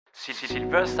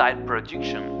Silverside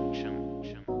Production.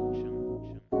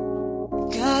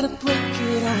 Gotta break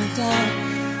it on down.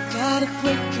 Gotta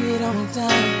break it on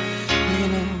down.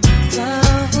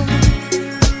 Down.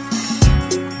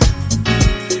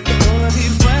 Gonna be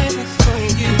right there for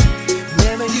you.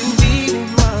 Never you needed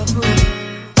my boo.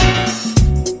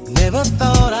 Never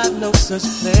thought I'd know such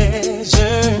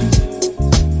pleasure.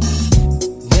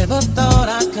 Never thought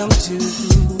I'd come to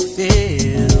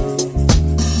feel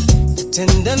the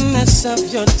tenderness of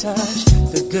your touch,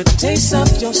 the good taste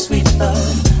of your sweet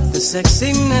love, the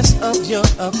sexiness of your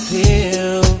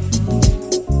appeal.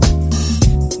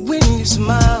 When you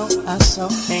smile, I saw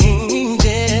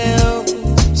angels.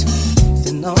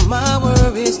 Then all my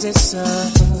worries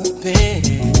disappeared.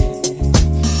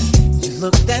 You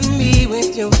looked at me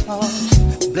with your heart,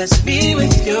 blessed me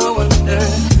with your wonder,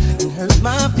 and heard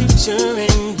my future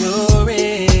in your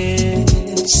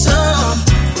end. So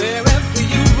wherever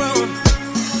you roam,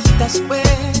 that's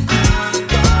where I'll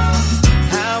go.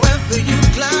 However you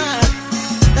glide,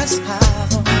 that's how.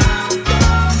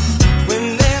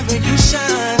 Whenever you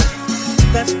shine,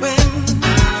 that's when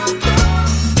I'll go.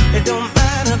 It don't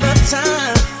matter the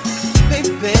time,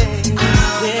 baby.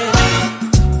 Yeah.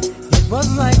 It was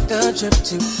like a trip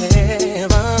to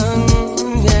heaven,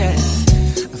 yeah.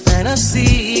 A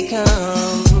fantasy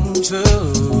come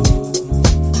true.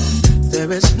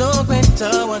 There is no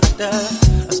greater wonder.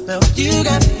 A spell you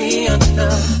got me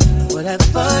under.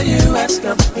 Whatever you ask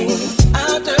of me,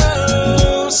 I'll do.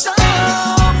 So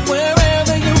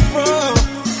wherever you're from,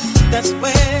 that's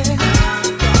where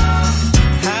I'll go.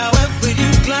 However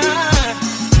you glide,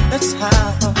 that's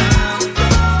how.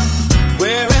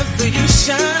 Wherever you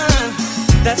shine,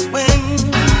 that's when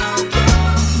I'll go.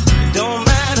 It don't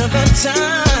matter the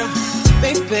time,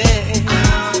 baby.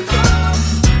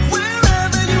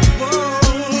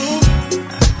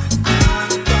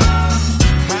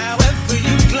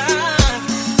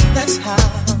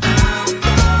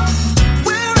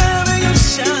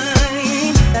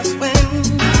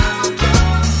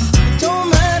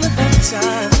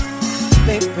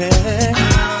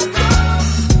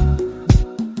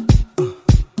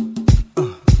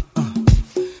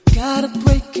 Gotta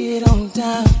break it on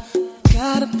down.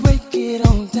 Gotta break it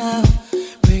on down.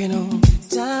 Break it on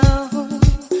down.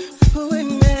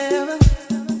 Whenever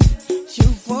you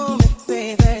want it,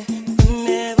 baby.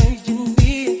 Whenever you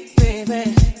need it, baby.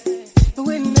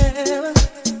 Whenever,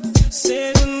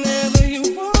 say whenever you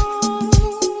want,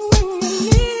 when you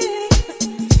need it.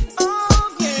 Oh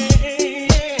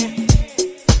yeah.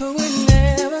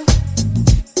 Whenever,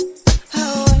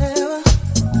 however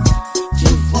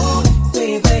you want it,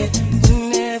 baby.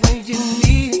 Whenever you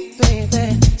need it, baby.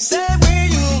 Say where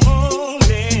you want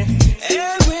it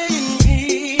and where you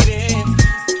need it.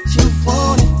 You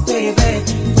want it, baby.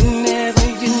 Whenever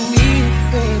you need it,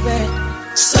 baby.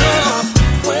 So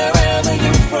wherever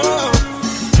you're from,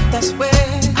 that's where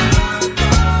I'll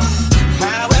go.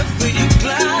 However you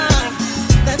glide,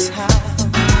 that's how.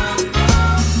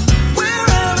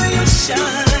 Wherever you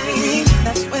shine,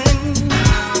 that's when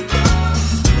I'll go.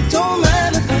 It don't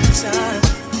matter the time,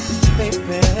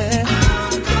 baby.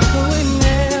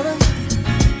 Whenever,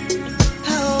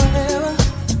 however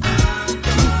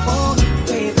you want it,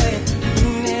 baby.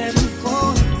 Whenever you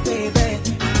want it, baby.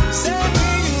 Say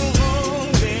where you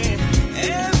want it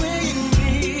and where you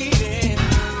need it.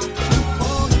 You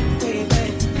want it, baby.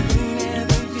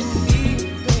 Whenever you need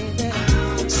it, baby.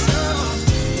 So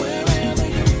wherever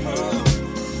you're from,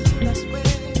 that's where.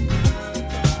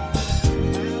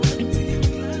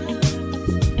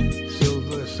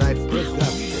 Silverside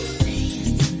Production.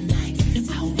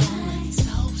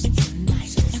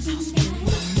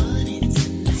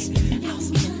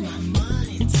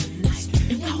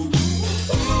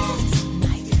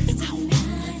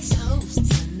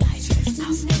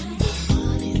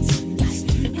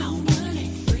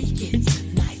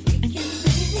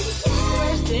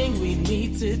 First thing we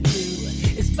need to do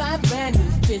is buy brand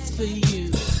new fits for you.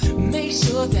 Make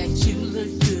sure that you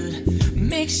look good.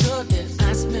 Make sure that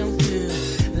I smell good.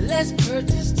 Let's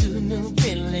purchase 2 new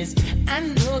Bentleys. I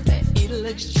know that it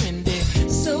looks trendy.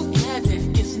 So glad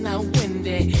that it's not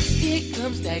windy. Here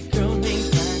comes that girl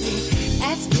named Bonnie.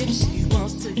 Ask if she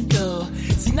wants to go.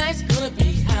 Tonight's gonna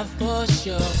be hot for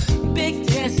sure. Big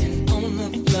dancing on the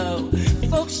floor.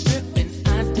 Folks stripping,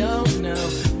 I don't know.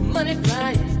 Money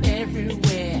flying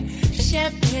everywhere.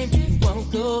 Champagne, we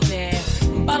won't go there.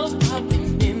 Bottles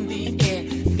popping in the air.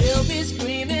 They'll be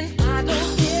screaming, I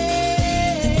don't care.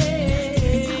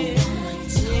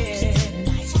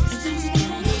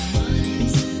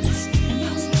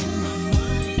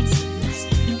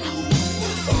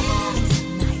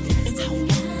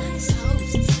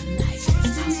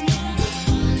 Yeah.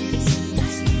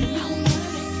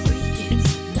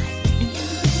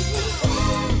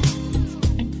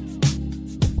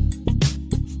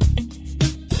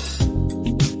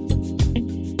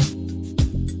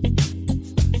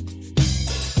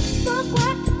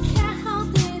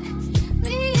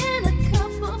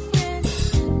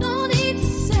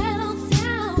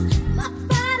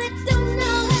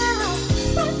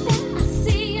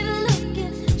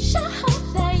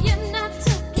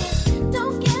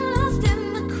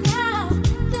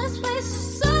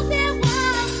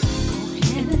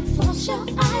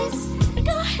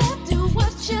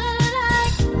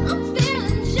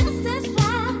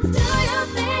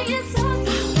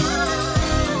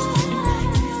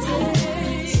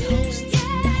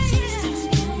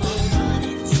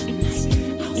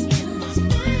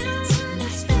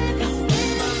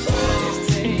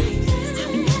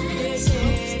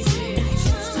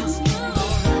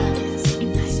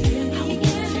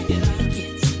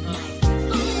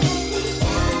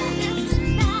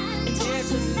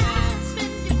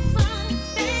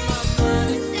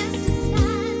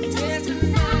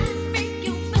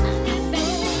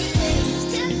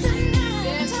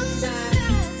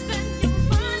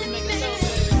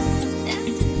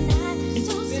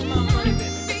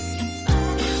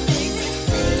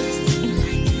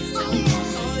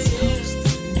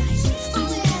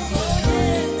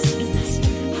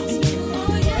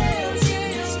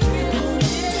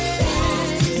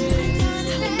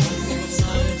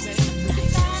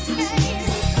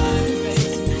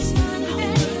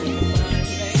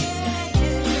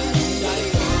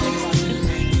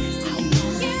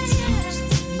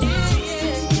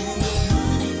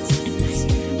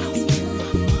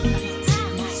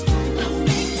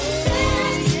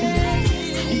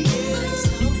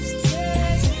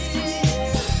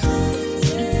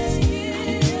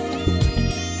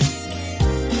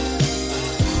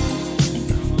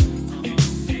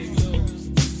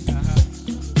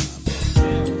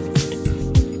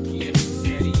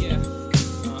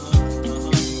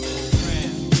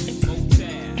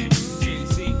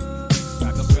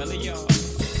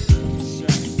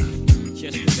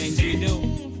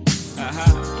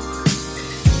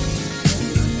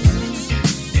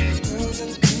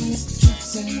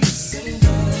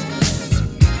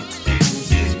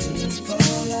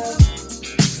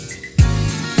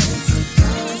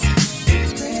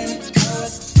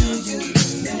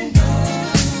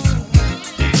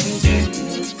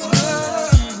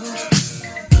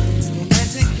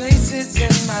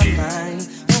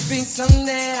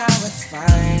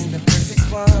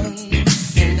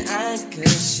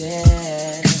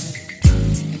 share.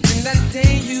 And then that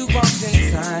day you walked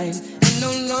inside, and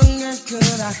no longer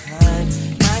could I hide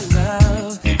my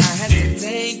love. I had to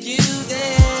take you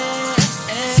there.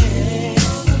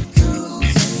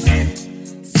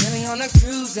 Sailing on a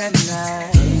cruise at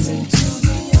night into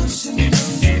the ocean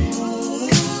on the moon.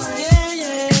 Yeah.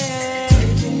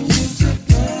 Taking you to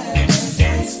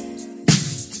paradise.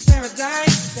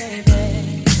 Paradise, baby.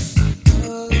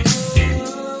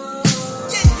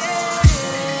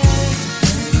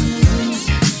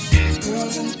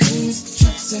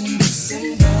 And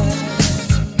December,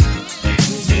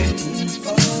 things waiting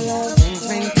for love, things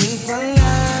waiting for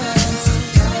love.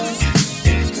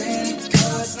 Credit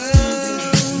cards,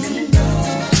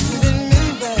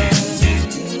 remember,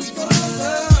 things for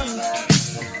love.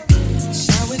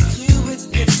 Showered you with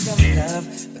gifts of love,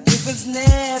 but it was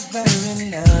never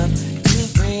enough to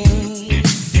bring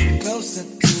you closer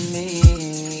to me.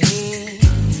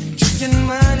 Tricking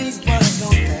money was no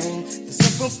thing. The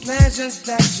simple pleasures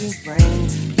that you bring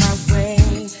my way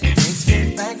takes me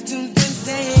back to the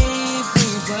day we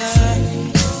were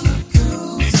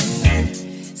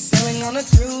sailing on a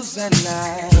cruise at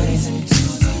night into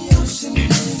the ocean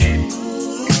under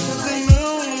the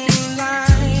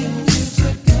moonlight.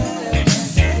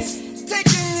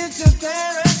 Taking you to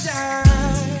paradise.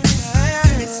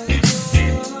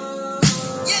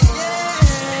 Yeah.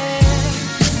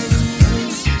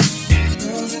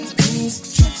 Girls and queens,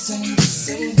 trips and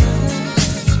December.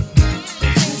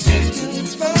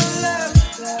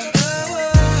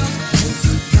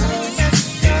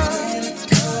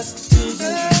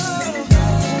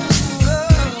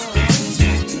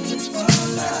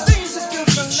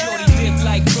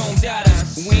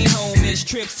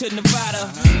 Trips to Nevada,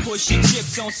 pushing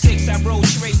chips on 6. I roll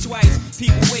straight twice.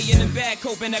 People way in the back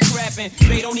hoping they're crapping.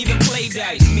 They don't even play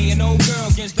dice. Me and old girl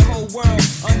against the whole world.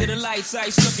 Under the lights,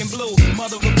 ice looking blue.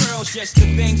 Mother of pearls, just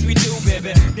the things we do,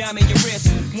 baby. Diamond your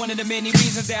wrist. One of the many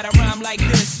reasons that I rhyme like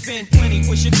this. Spend plenty,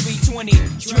 push a 320.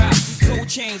 Drop, gold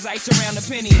chains, ice around the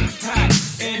penny. Hot,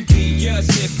 envious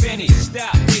if any.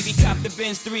 Stop, baby, cop the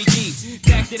Benz 3E.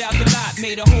 Backed it out the lot,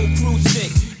 made a whole crew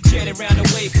sick. Jet around the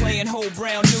way, playing whole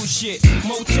brown new shit.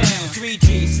 Motown,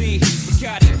 3G, Z,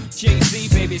 Bacardi, Jay-Z,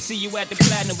 baby, see you at the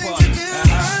platinum party.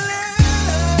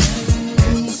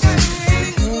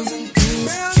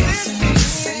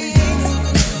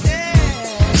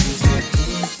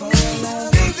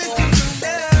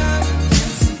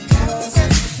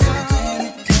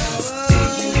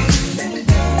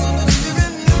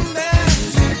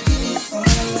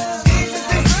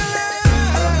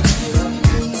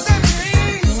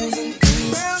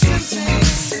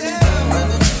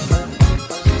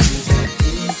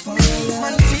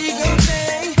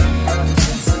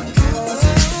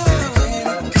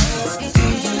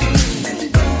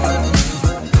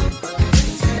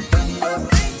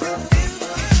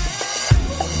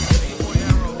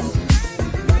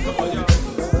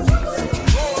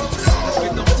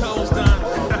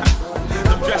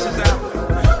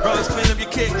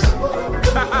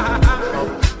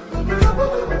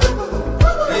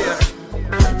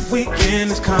 Weekend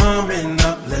is coming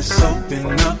up, let's open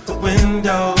up the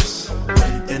windows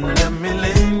and let me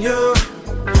lend you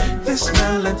this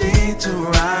melody to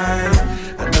ride.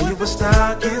 I know you were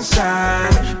stuck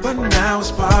inside, but now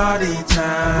it's party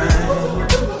time.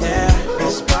 Yeah,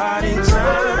 it's party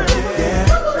time. Yeah,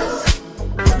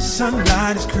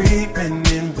 sunlight is creeping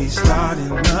in, we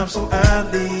starting up so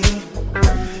early,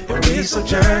 and we so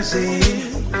Jersey.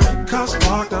 Cars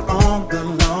parked out on the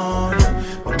lawn.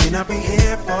 We may not be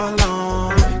here for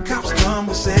long. Cops come,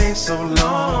 we say so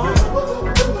long.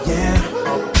 Yeah,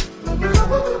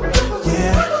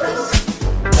 yeah.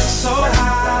 So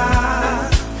high,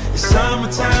 it's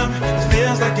summertime. It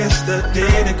feels like it's the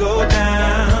day to go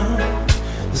down.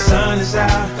 The sun is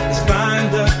out, let's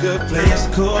find a good place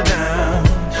to cool down.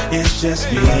 It's just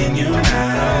me and you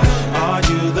now. Are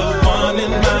you the one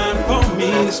in mind for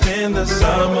me to spend the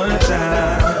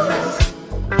summertime?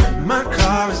 My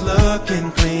car is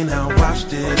looking clean, I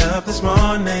washed it up this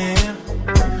morning.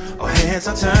 All heads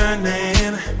are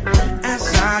turning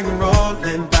as I am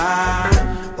rolling by.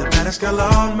 The baddest girl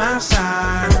on my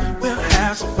side, we'll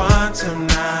have some fun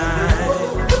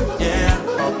tonight. Yeah,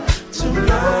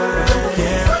 tonight,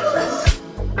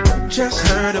 yeah. Just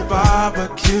heard a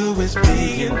barbecue is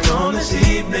being thrown this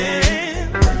evening.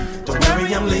 Don't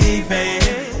worry, I'm leaving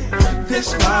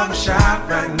this barbershop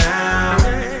right now.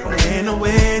 Ain't no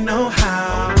way, no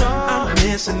how. I'm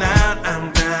missing out,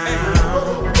 I'm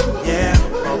down. Yeah,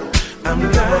 I'm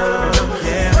down.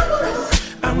 Yeah,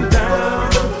 I'm down.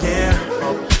 Yeah,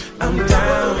 I'm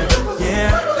down.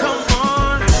 Yeah, come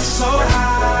on. So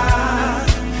high,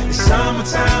 it's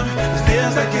summertime.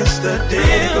 feels like it's the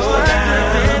day to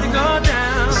go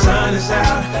down. The sun is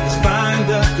out, let's find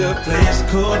a good place to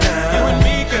cool down.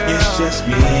 It's just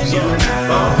me and you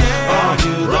now. Are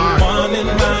you the one in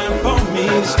mind for me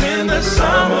to spend the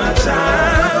summertime?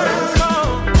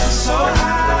 So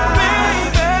high,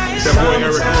 baby. That boy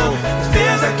Eric Rowe. It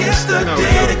feels like it's the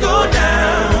day to go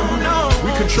down.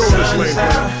 We control this lane, bro.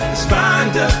 Let's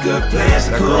find a good place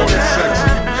to cool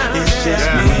down. It's just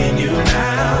me and you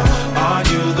now. Are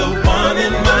you the one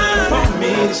in mind for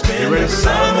me to spend the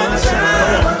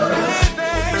summertime?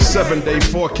 7-day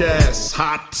forecast,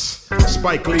 hot.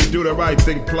 Spike Lee, do the right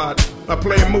thing plot. I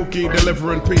play Mookie,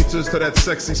 delivering pizzas to that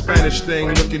sexy Spanish thing,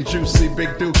 looking juicy,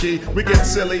 big dookie. We get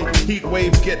silly, heat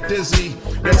waves get dizzy.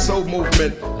 That soul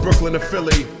movement, Brooklyn to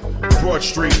Philly. Broad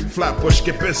Street, Flatbush,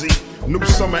 get busy. New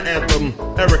summer anthem,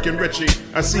 Eric and Richie.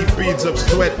 I see beads of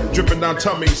sweat dripping down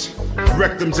tummies.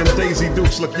 Rectums and Daisy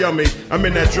Dukes look yummy. I'm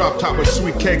in that drop top with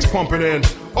sweet cakes pumping in.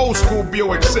 Old school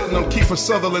Buick sitting on Kiefer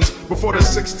Sutherland's before the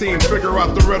 16. Figure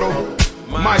out the riddle.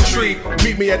 My treat,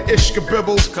 meet me at Ishka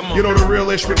Bibbles. You know the real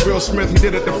Ish with Will Smith, he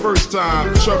did it the first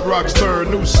time. Chubb Rock's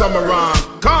turn, new summer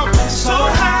rhyme. Come! So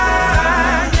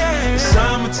high, yeah.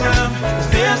 Summertime, it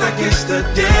feels like it's the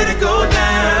day to go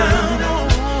down.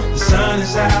 The sun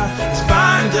is out, let's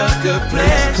find a good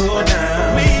place to cool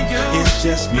down. It's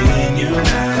just me and you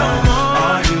now.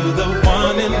 Are you the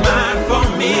one in mind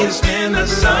for me to spend the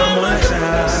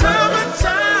summertime?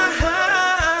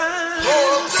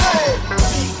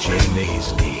 DJ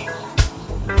Nasty.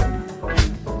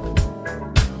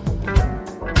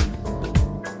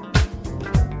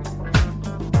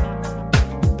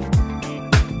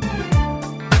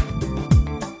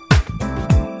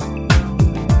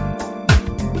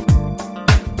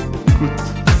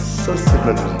 Ça c'est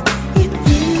magnifique.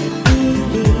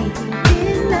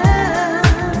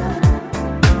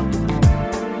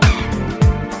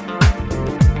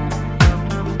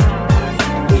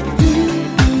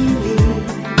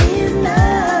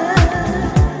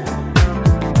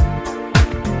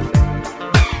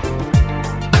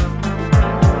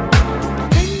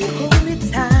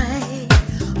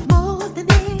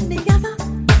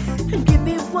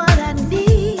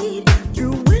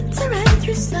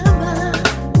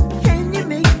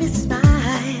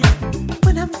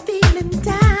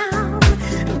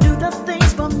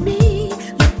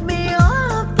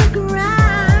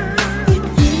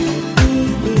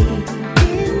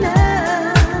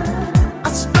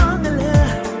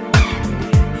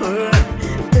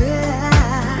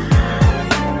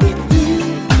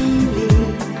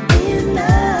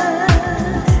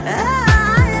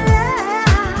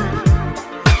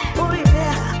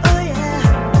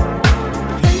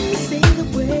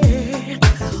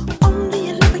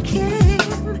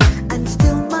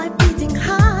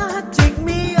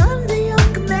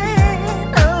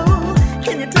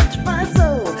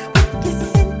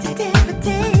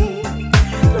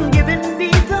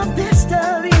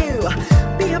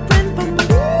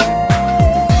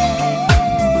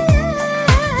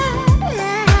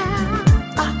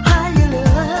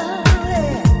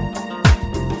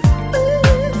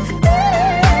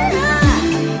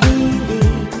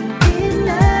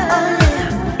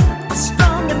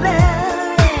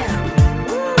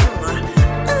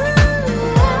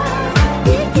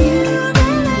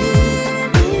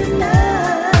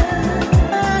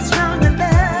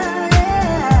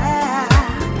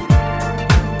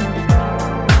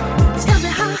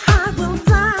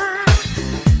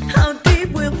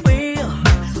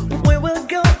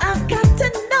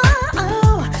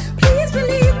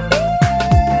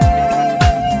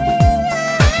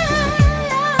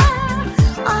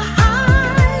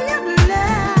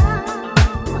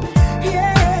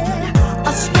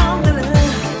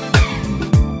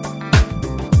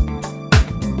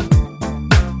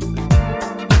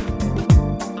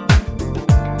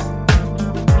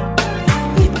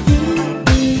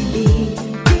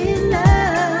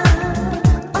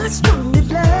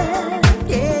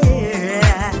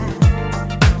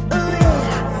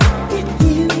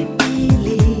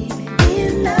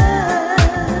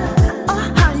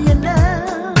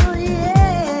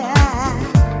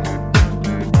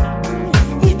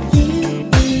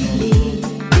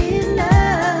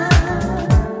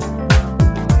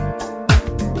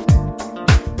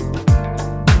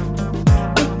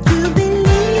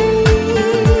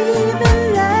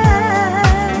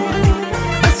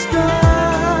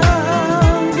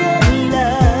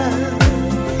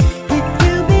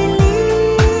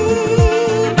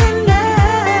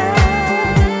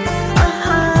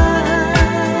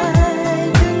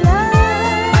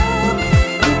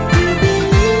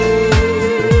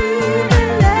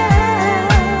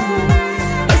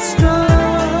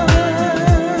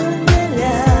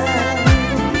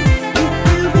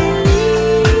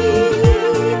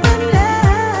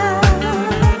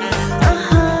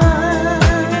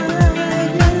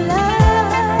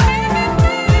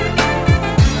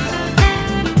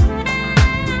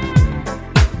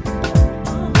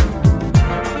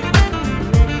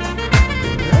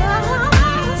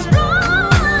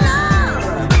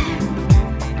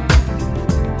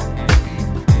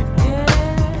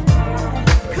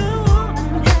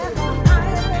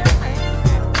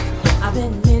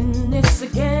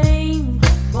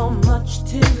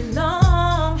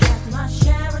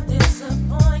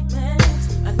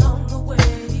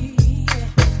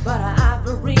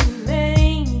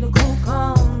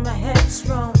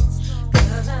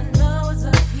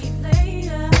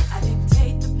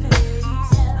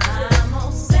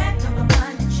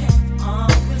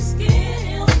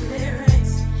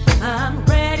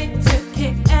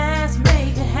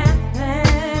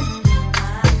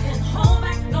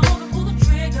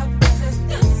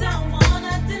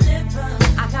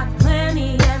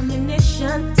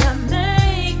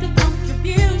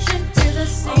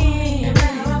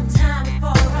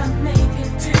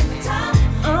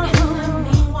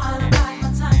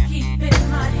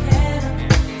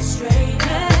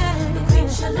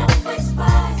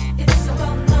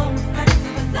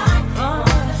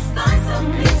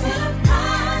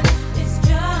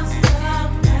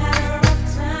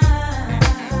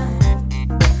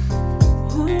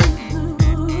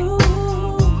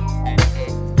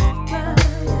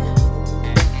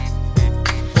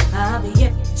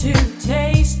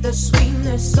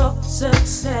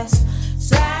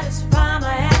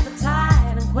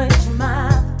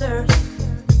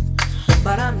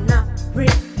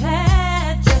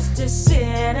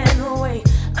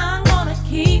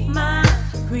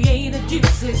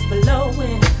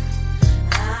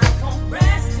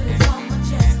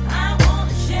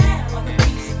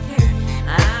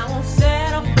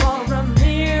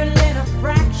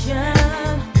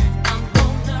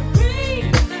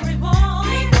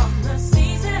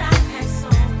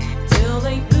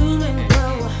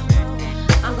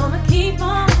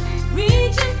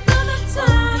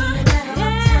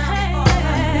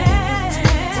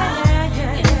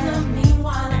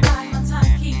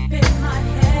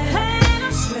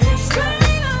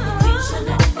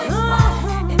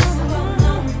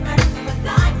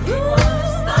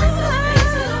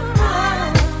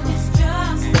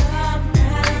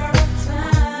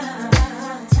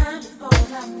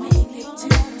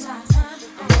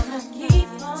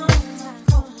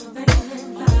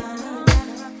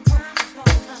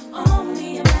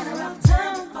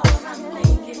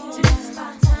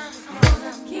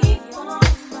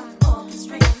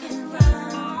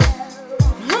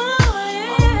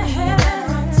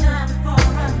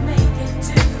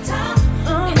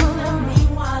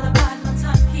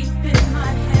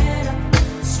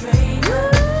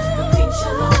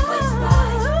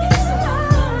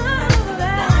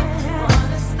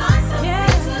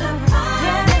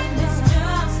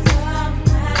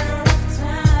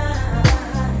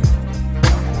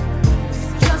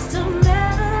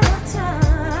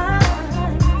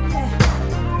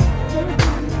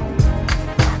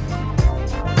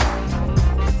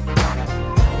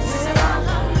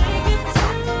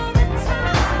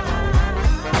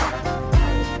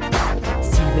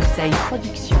 Conseil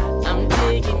Production. I'm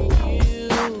digging you,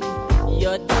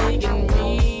 you're digging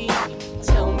me.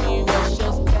 Tell me what's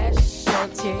your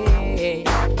specialty.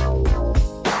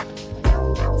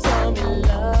 Tell me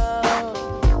love,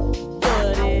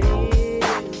 what it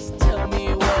is. Tell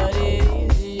me what it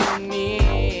is you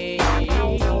need.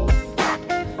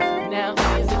 Now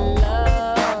is it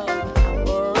love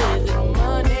or is it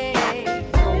money?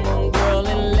 Come on girl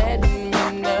and let me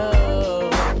know.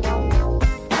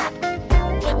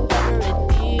 Whatever it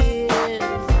is,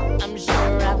 I'm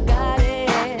sure I've got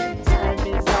it. Time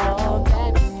is all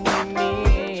that we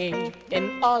need. And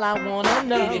all I wanna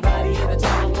know, anybody in the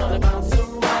town wanna bounce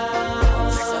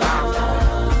around.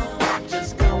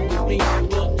 Just come with me,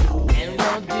 we'll do it. And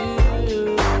we'll do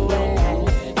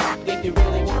it. If you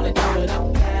really wanna do it,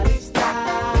 I'm Cali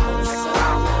style.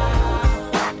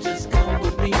 Just come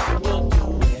with me, we'll do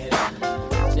it.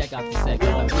 Check out the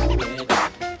second.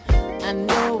 I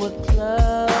know a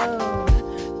club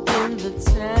in the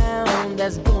town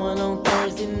that's going on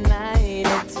Thursday night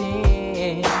at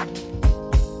 10.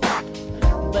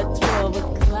 But 12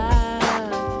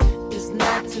 o'clock is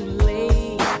not too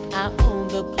late. I own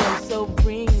the place, so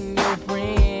bring your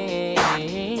friend.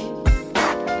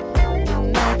 The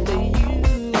night for you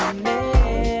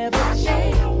never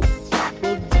change.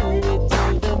 We'll do it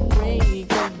till the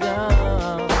break of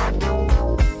dawn.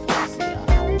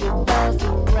 We'll bounce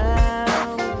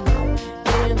around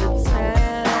in the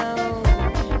town,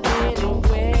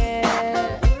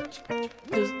 anywhere.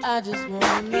 'Cause I just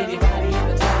wanna know. Anybody in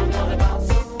the town wanna bounce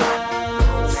around.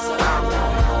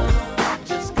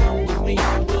 Just come with me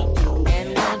and we'll do it. And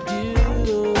we'll do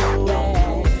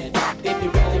it. If you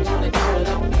really wanna do it,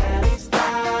 I'm Cali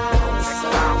style.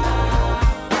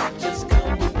 Just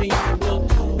come with me and we'll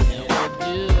do it. And we'll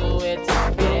do it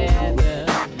together,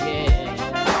 yeah.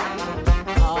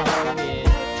 Oh, yeah.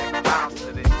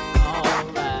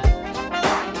 Alright.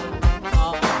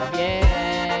 Oh,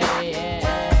 yeah, yeah.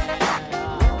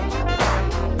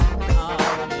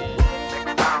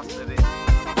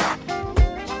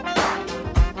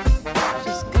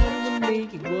 Just come with me,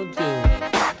 we'll do it.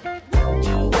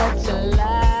 Do what you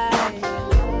like,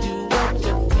 do what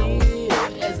you feel,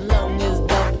 as long as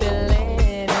the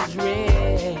feeling is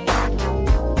real.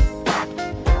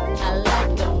 I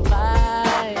like the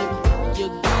vibe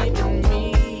you're giving me.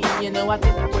 You know I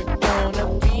think we're gonna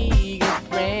be good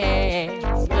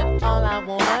friends. But all I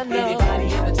wanna know, anybody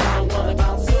in the town wanna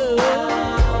bounce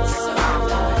around.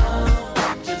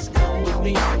 Just come with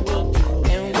me and we'll do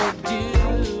it. And we'll do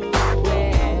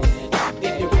it.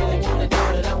 If you really wanna do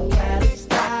it, I'm Cali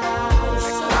style.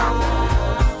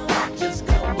 Just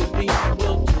come with me and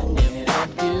we'll do it. And we'll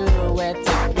do it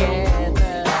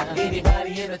together.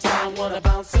 Anybody in the town wanna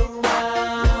bounce around.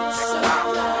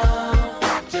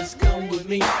 Just come with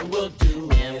me and we'll do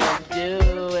it. And we'll do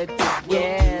it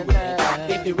together.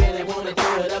 If you really wanna do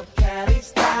it, I'm Cali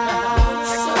style.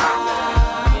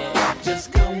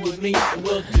 Just come with me and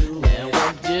we'll do it. And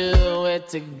we'll do it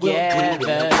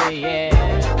together, yeah.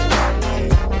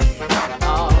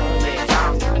 Oh, yeah.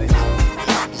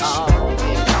 Oh,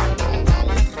 yeah.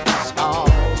 All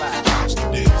right.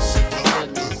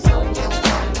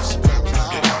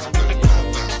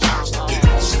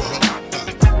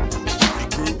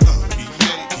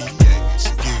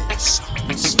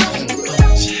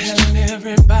 Telling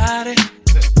everybody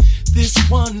this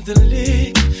one's the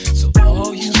lick. So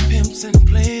all you pimps and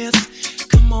players,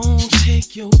 come on,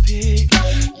 take your pick.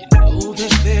 You know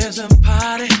that there's a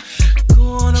party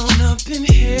going on up in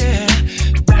here.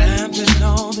 Dimes and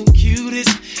all the cutest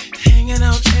hanging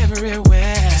out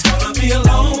everywhere. It's gonna be a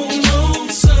long, long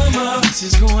summer. This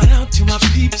is going out to my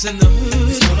peeps in the hood.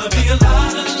 It's gonna be a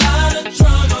lot of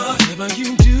drama. Whatever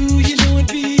you do, you know it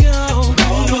be on.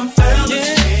 All the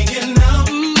fellas hanging out,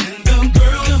 and the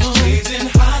girls blazing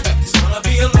hot. It's gonna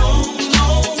be a long,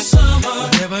 long summer.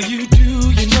 Whatever you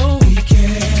do, you know we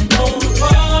can go to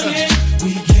party,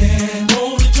 we can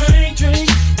go to drink,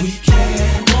 we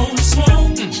can go to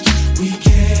smoke, we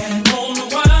can go to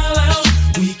wild out,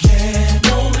 we can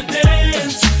go to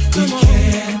dance, we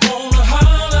can go to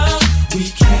holler, we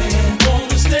can go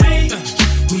to stay,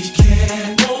 we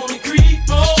can go to creep,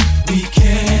 we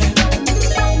can.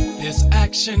 This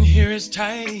action here is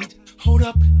tight. Hold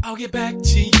up, I'll get back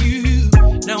to you.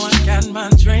 Now I got my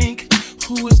drink.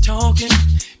 Who is talking,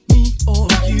 me or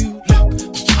you? Look,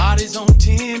 the party's on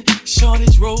 10.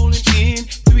 Shorty's rolling in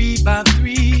 3 by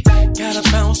 3. Gotta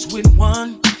bounce with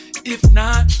one. If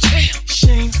not, damn,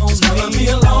 shame on me. It's gonna be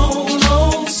a long,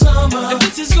 long summer. And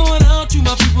this is going out to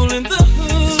my people in the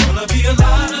hood. It's gonna be a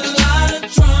lot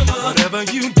of drama. Whatever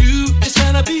you do, it's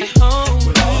gonna be home.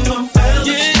 With all the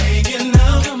fellas hanging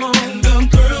out, come on, and the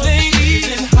girls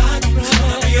blazing hot.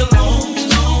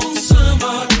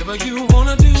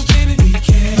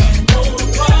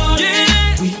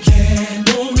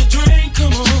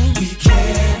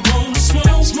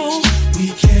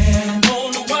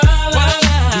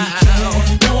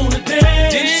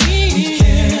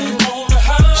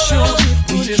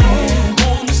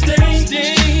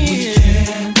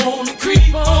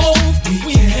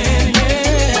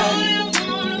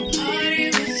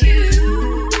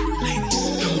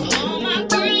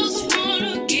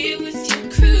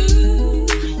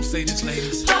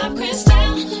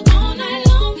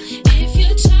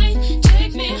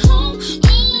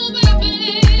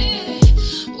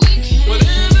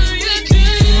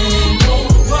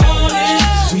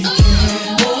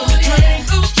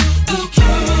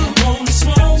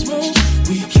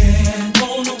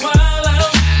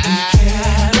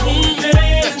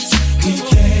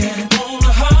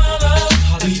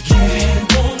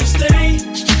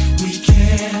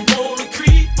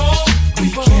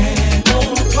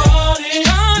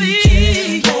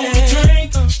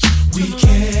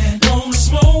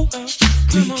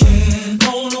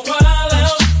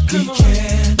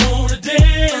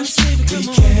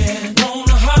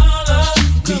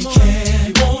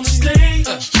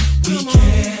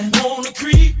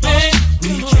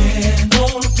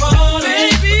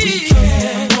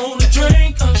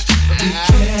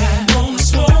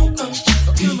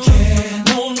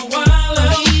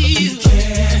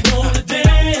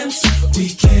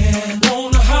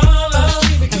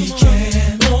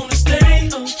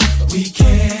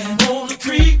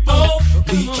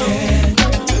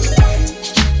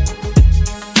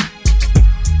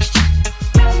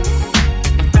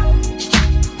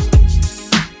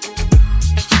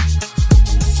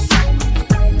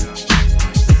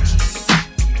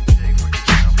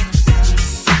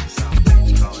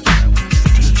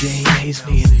 Blaze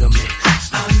me in the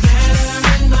mix. I met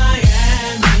her in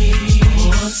Miami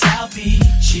on South Beach.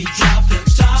 She dropped the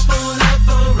top on a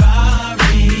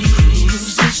Ferrari,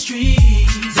 cruised the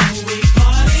streets, and we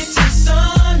partied till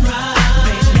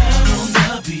sunrise. Made love on the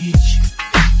beach,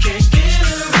 can't get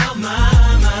her out my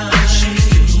mind.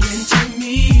 She's too into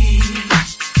me.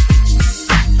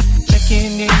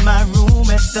 Checking in my room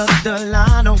at the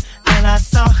Delano, and I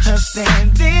saw her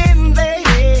standing there.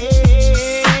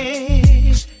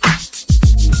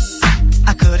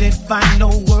 I couldn't find no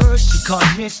words, she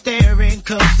caught me staring,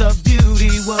 cause her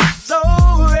beauty was so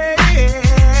rare.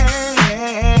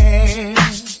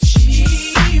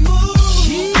 She moves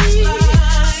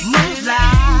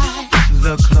like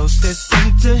the closest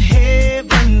thing to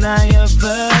heaven I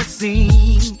ever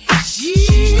seen.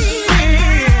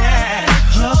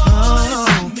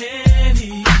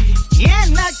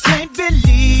 And I can't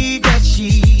believe that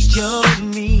she chose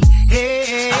me.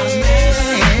 Hey. I met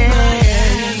her in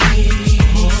Miami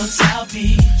on South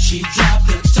Beach. She dropped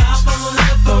the top on a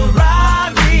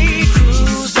Ferrari,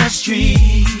 cruised the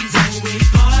streets, and we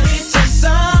partied till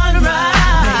sunrise.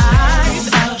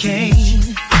 I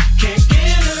can't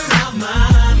get her out my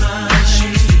mind.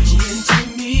 She's too into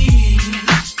me.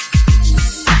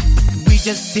 We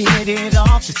just hit it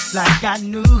off. It's like I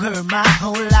knew her my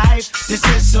whole life. This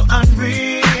is so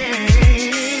unreal.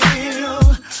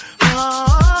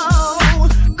 Oh,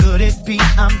 could it be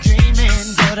I'm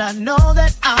dreaming? But I know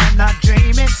that I'm not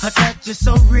dreaming. Her touch is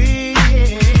so real.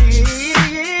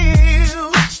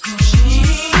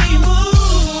 She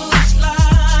moves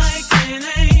like an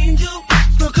angel,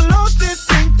 The closest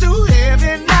thing to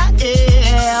heaven I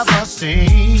ever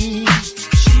seen.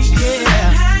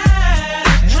 Yeah.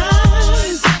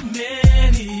 eyes of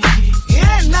many.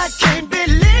 And I can't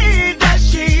believe that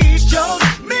she chose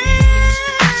me.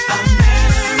 I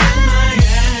met her in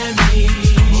Miami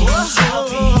on South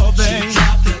Beach. She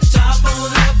dropped the top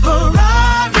on a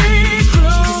Ferrari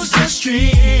cruised the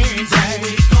streets, and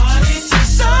we partied till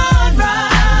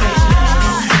sunrise. Made love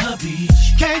on the beach,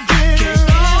 can't get her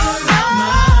out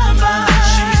my mind.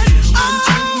 She's too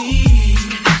into me.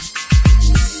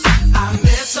 I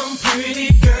met some pretty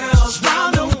girls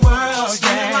round the world,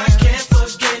 still I can't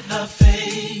forget her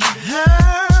face.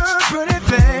 her pretty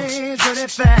face.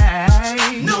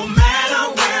 No matter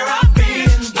where I've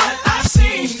been, what I've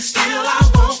seen, still I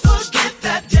won't forget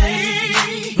that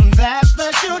day. That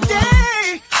special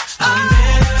day. I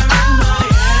met her in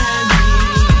Miami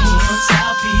on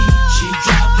South Beach. She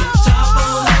dropped the top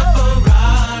on a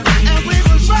Ferrari, And we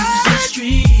was cruised the riding,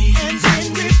 streets, and and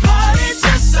we partied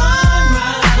till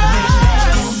sunrise. Made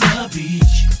love on the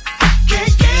beach,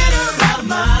 can't get her out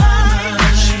my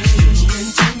mind. She's too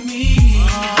into me.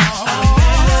 I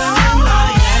met her in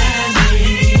Miami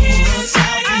on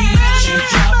South Beach. She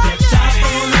dropped the top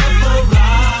on a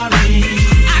Ferrari,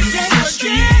 cruised the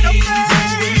streets,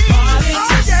 and we partied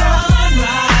till sunrise.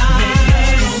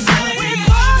 Made love on the beach,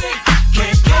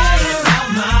 can't get her out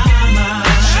my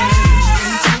mind. She's too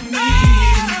into me.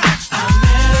 I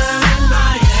met her in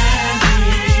Miami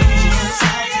on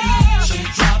South Beach. She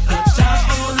dropped the top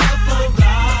on a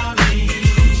Ferrari,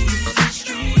 cruised the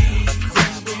streets,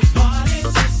 and we partied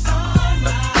till Silverside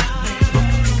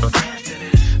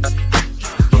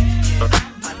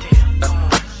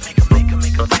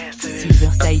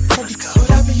Production.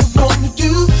 Whatever you wanna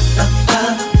do,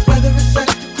 whether it's at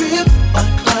the crib or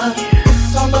the club,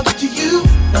 it's all up to you.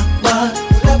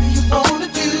 Whatever you wanna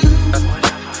do,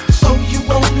 so you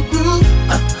wanna groove,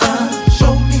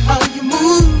 show me how you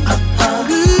move. What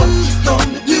you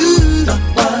gonna do?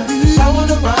 'Cause I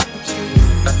wanna rock with you.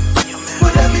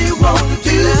 Whatever you wanna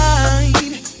do.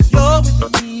 You're with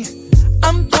me.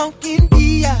 I'm talking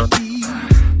VIP.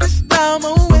 This time I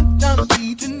went down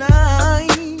deep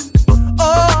tonight.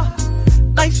 Oh,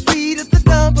 nice sweet at the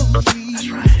double G.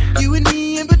 You and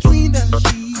me in between the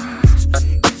sheets.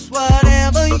 It's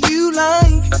whatever you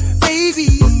like, baby.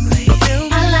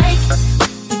 I like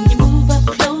when you move up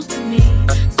close to me,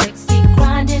 sexy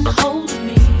grinding, holding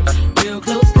me, real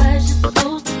close 'cause you're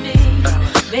supposed to be,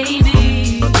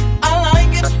 baby. I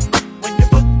like it when you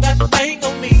put that thing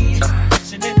on me,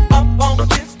 pushing it up on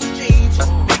against the jeans,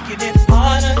 making it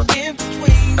harder in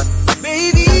between,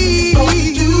 baby.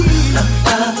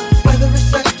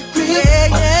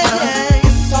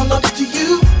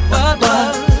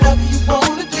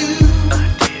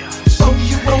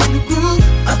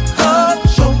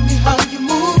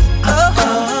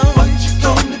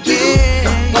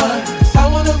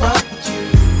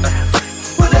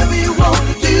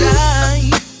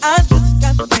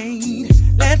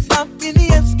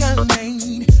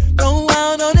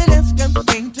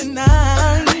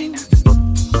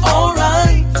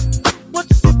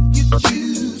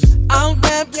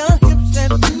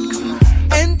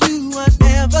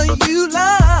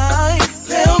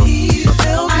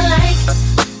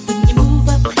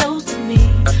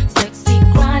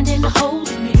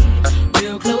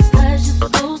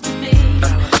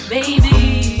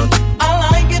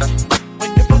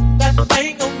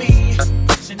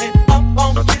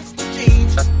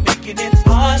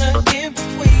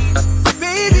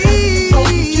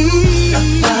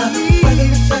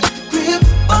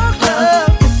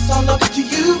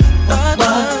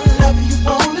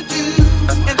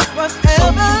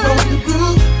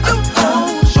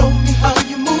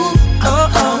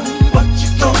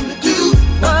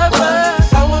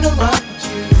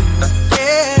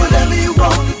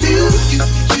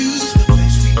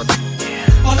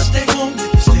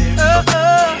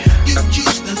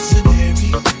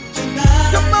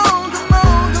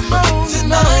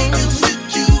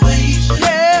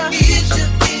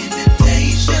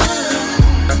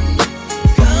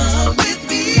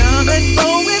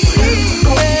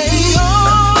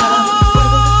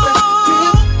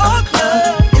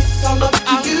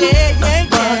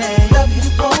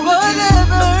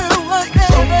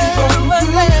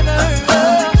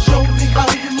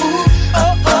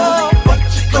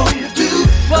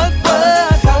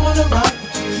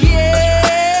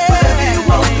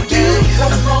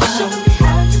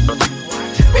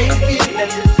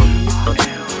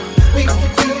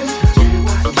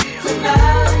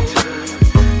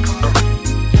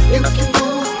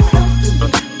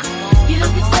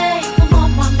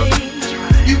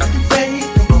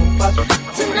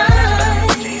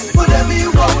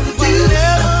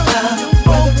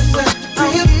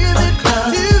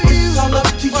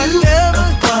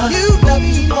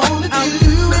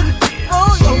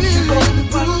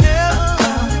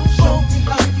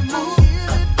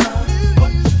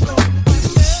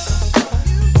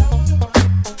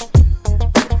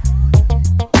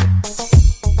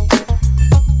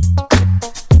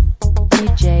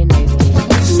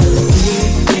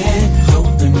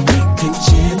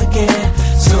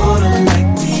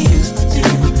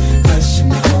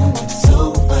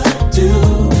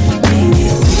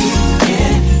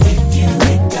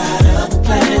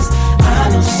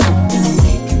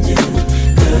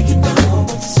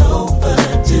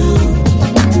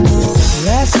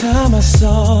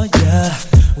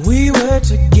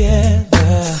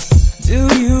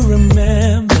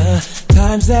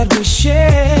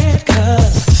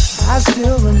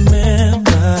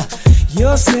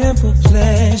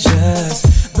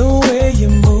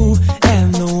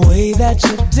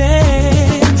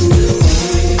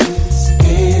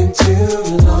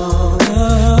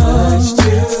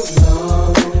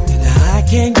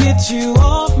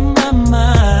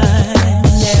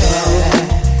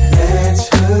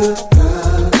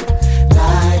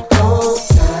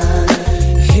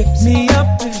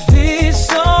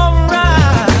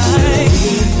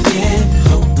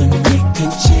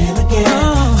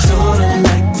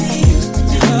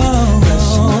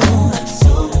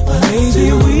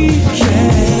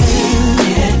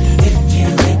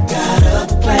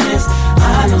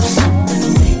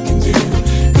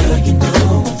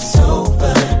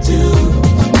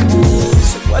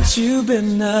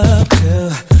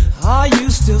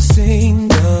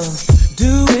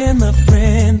 the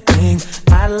friend thing,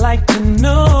 I'd like to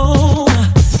know.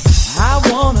 I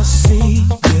wanna see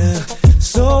you,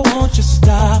 so won't you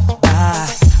stop by?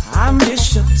 I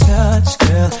miss your touch,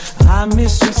 girl, I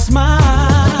miss your smile.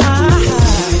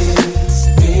 It's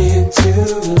been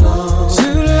too long,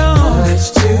 much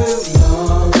too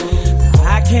long.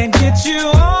 I can't get you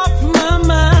off my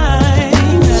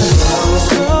mind.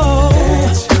 So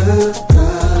let's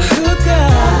hook up.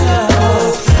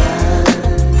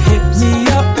 Hit me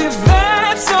up if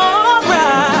that's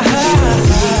alright.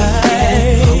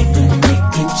 Hoping we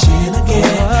can chill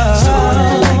again, sorta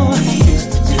like we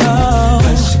used to do.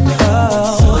 'Cause you know,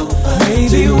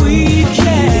 maybe we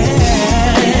can.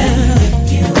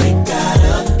 If you ain't got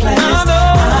other plans,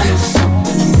 I know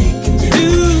something we can do.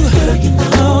 You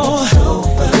know,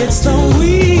 it's the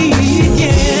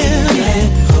weekend.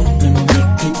 Hoping we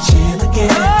can chill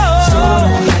again, sorta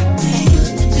like we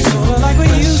used to do. Sorta like we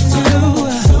used to.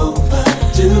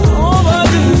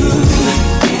 Overdue.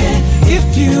 If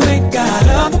you ain't got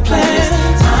other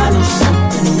plans, I know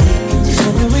something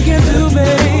we can do,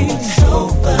 babe.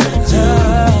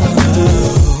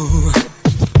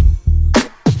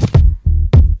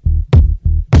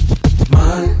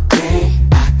 Monday,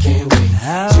 I can't wait.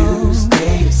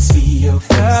 Tuesday to see your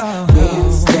face.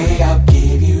 Wednesday, I'll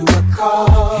give you a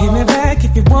call. Hit me back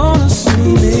if you wanna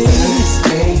see me.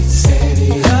 Thursday,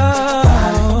 Saturday,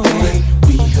 Friday,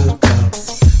 we hook up.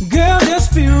 Girl, just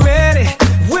be ready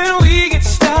when we get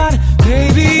started.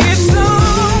 Baby, it's on.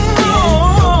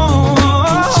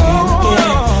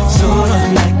 Sorta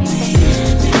like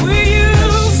we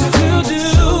used to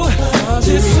do.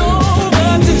 Just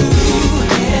overdue.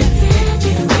 If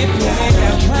you ain't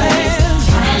got plans,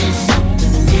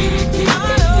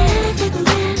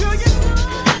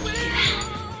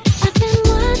 I've been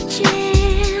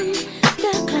watching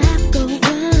the clock go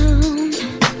round.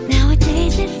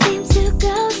 Nowadays it seems to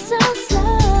go so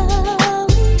slow.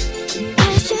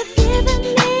 As you're giving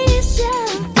me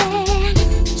something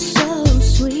so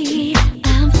sweet,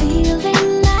 I'm feeling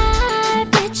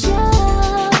like it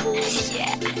shows.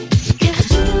 Yeah, 'cause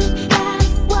you got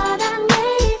what I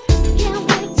need. Can't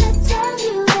wait to tell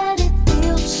you that it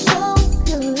feels so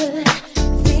good.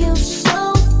 Feels so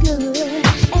good.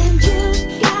 And you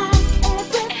got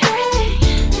everything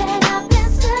that I've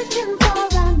been searching for.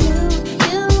 I knew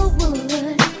you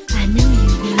would. I knew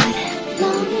you would.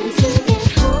 Longing to get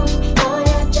home, boy,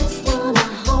 I just wanna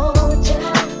hold ya.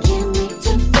 Can't wait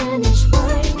to finish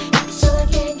work so I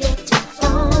can get to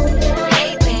phone ya.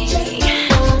 Hey, baby. Just the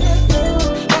thought of you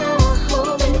now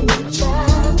holding each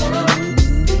other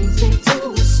brings me to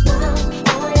a smile.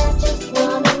 Boy, I just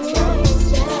wanna taste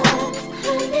ya.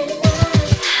 Honey love.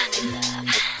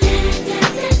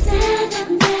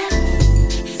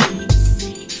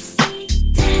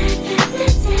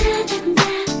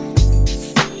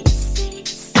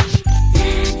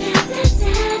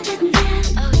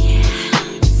 Oh yeah.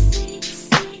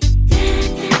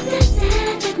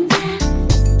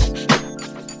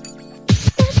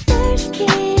 That first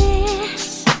kiss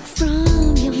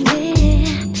from your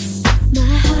lips,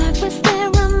 my heart was there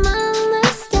among the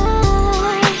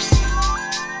stars.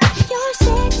 Your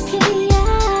sexy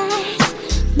eyes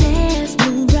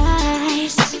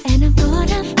mesmerize, and I'm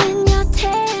caught up in your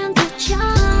tender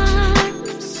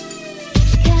charms.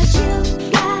 'Cause you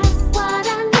got what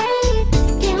I need.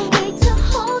 Can't wait to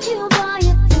hold you, boy.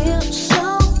 It feels so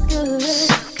good.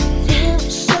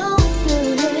 Feels so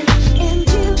good. And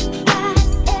you got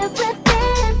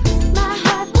everything my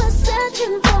heart was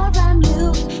searching for. I knew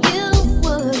you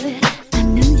would. I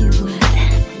knew you would.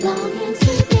 Longing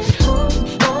to get home,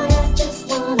 boy, I just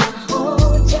wanna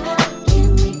hold ya.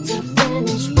 Can't wait to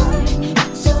finish work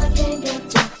so I can get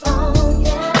to phone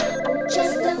ya.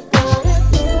 Just the thought of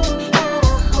you now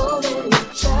holding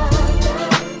each other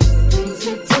brings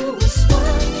me to a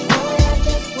smile. Boy, I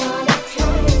just wanna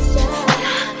taste ya.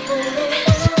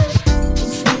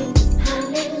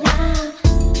 Honey love,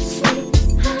 sweet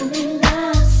honey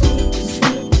love, sweet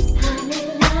honey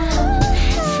love,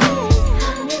 sweet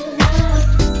honey love,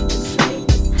 sweet honey love, sweet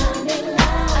honey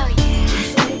love. Oh yeah.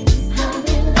 Sweet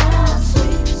honey love,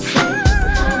 sweet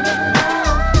honey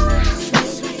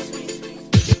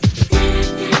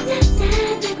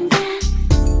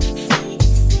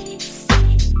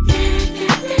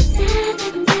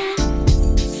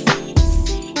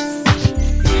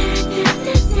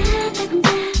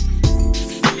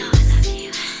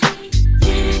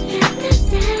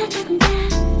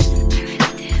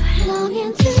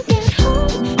Longing to get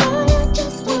home, boy, I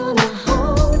just wanna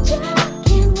hold ya.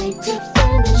 Can't wait to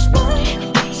finish work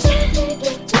so I can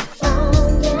get to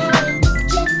phone ya.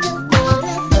 Just the thought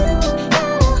of you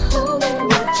now holding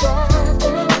each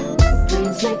other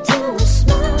brings me to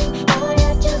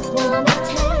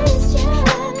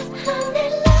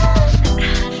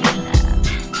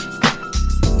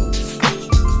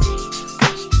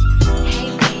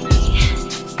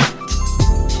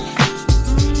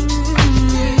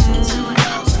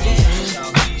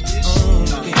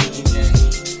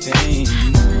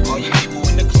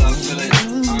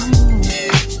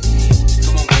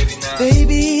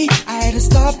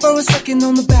smoking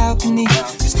on the balcony.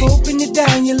 Scoping you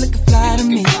down, you're looking fly to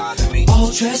me. All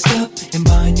dressed up and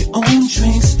buying your own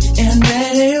drinks, and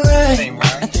that ain't right.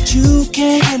 Not that you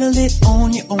can't handle it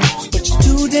on your own, but you're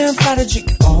too damn fly to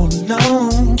drink it all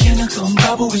alone. Can I come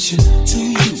bubble with you? To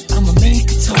you, I'ma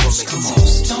make a toast. Come on,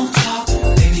 don't talk,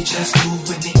 baby, just move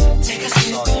with me. Take a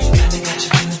sip, kinda got you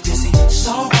feeling dizzy. It's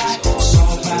alright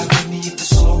with me if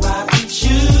it's alright with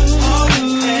you.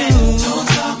 Don't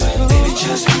talk, baby,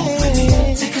 just move with me.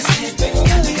 Take a sip,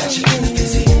 kinda got you feeling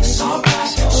dizzy. It's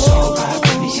alright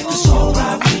with me if it's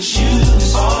alright with you.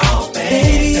 Oh,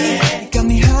 baby, got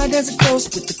me high as a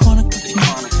ghost with the corner cookie.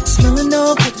 Smelling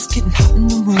all good, it's getting hot in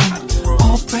the room.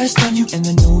 All pressed on you, and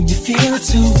I know you feel it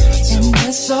too. And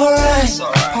that's alright.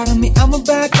 Pardon me, I'ma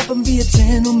back up and be a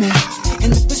gentleman.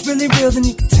 And if it's really real, then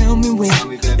you can tell me when.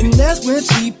 And that's when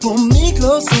she pulled me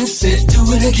close and said, do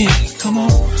it again. Come on,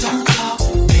 don't talk,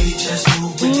 baby, just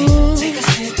move with me. Take a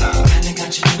sip, kinda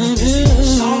got you feeling busy.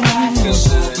 It's alright with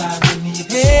me if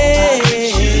it's alright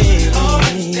with you.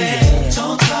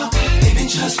 Don't talk, baby,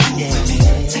 just move with me.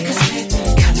 Take a sip,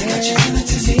 kinda got you feeling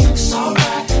dizzy. It's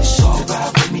alright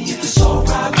with me if it's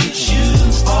alright with you.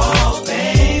 Oh,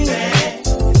 baby.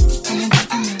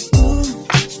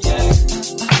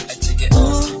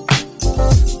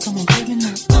 Come on, baby,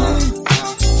 now.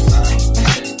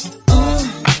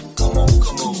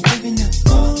 Come on, baby, now.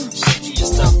 Shaking your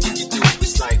stuff, you do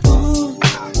it's like baby,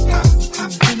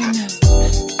 now.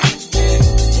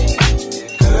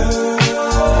 Girl,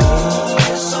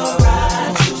 it's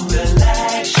alright to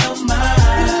relax your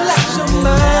mind.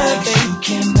 You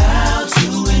came out to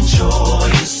enjoy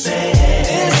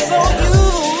yourself. It's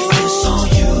on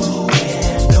you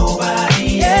and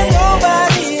nobody else.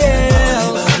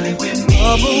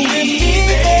 Bubble with me,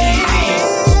 baby.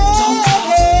 Don't talk,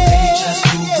 baby, just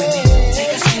move with me.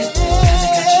 Take a sip, kinda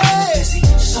got you feeling busy.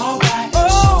 It's alright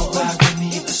with me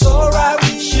if it's alright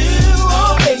with you.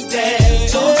 Oh, baby,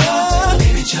 don't talk,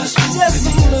 baby, just move with me.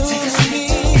 Take a sip,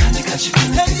 kinda got you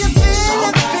feeling busy. It's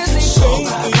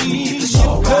alright with me if it's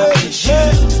alright with you.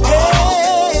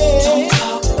 Don't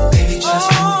talk, baby, just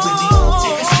move with me.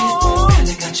 Take a sip,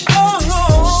 kinda got you feeling busy.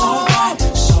 It's alright with me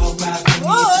if it's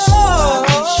alright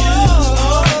with you.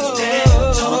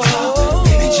 Don't talk,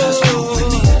 baby, just move with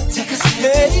me. Take a sip,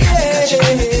 kinda got you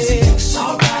feeling busy. It's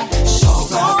alright with me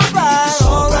if it's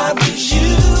alright with you.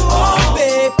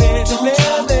 Don't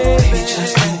talk, baby,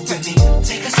 just move with me.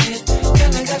 Take a sip,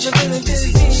 kinda got you feeling busy.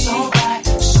 It's alright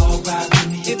with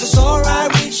me if it's alright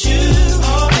with you.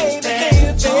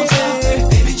 Don't talk,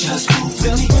 baby, just move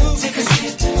with me. Take a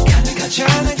sip, kinda got you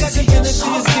feeling busy. It's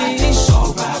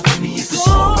alright with me if it's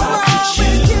alright with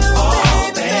you.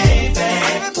 Oh, baby.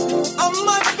 I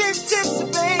might be tipsy,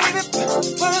 baby,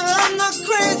 but I'm not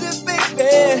crazy,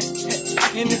 baby.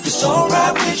 And if it's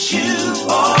alright with you,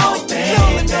 oh,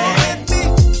 baby.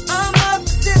 I'm not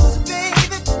tipsy,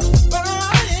 baby, but I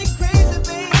ain't crazy,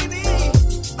 baby.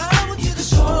 I want you to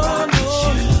show Alright with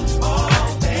you,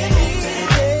 oh,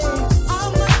 baby. I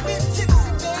might be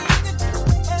tipsy, baby,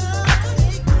 but I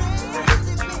ain't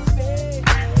crazy, baby.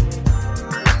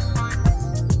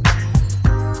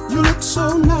 You look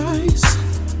so nice,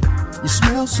 you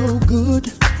smell so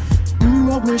good.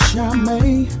 Ooh, I wish I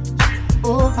may,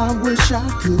 oh, I wish I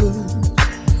could.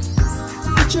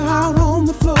 Get you out on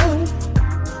the floor,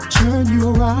 turn you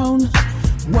around,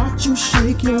 watch you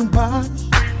shake your body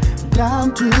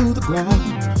down to the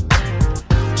ground.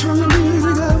 Turn the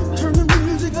music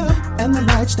up, and the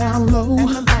lights down low.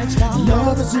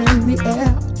 Love is in the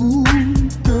air, ooh,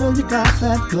 girl, you got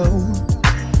that glow.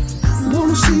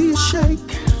 Wanna see you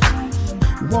shake,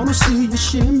 wanna see you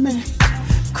shimmy.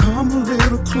 Come a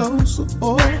little closer,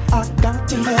 oh, I got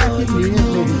to have you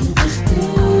near me.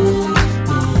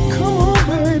 Come on,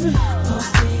 baby.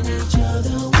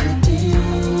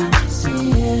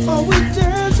 Are we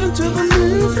dancing to the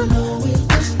music?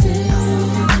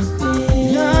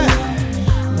 Yeah.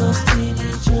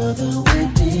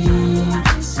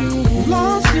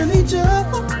 Lost in each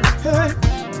other, hey.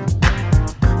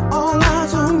 All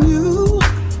eyes on you,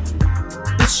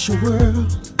 it's your world.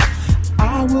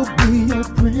 I will be your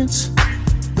prince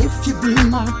if you be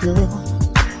my girl.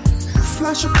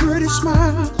 Flash a pretty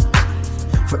smile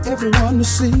for everyone to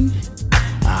see.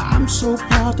 I'm so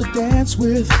proud to dance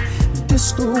with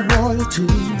disco royalty.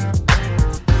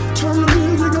 Turn the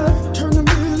music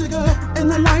up,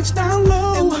 and the lights down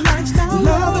low.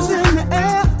 Love is in the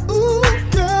air, ooh,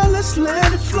 girl, let's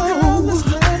let it flow.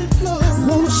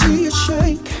 Wanna see you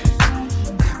shake,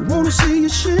 wanna see you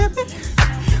shimmy.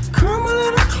 Come a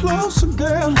little closer,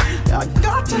 girl. I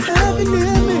got to have you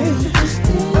near me.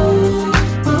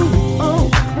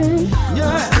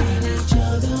 Yeah.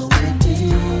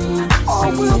 Oh,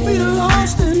 we'll be lost.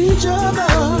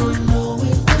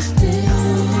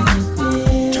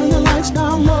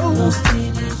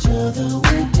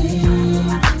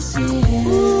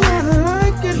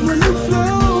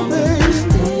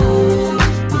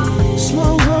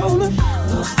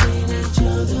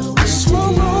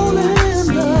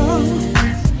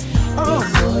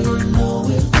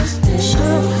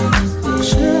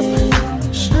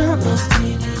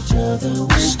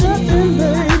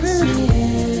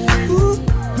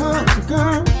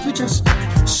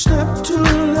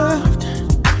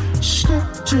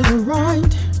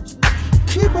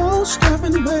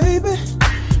 stepping, baby.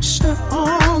 Step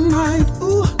all night.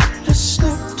 Ooh, let's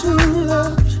step to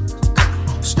left,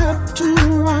 step to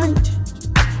right.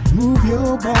 Move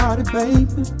your body,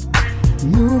 baby.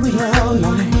 Move it all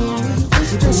night.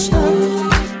 Just step,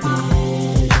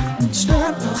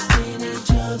 step,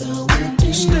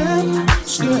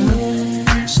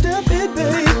 step it,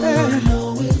 baby.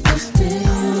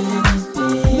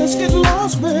 Let's get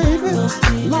lost, baby.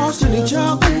 Lost in each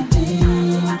other.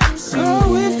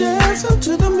 Oh, we're dancing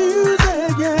to the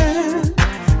music, yeah.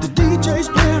 The DJ's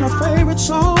playing our favorite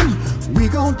song. We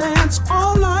gon' dance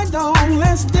all night long.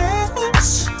 Let's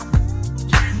dance,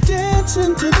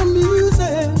 dancing to the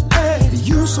music. Hey,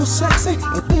 you're so sexy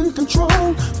and in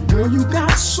control. Girl, you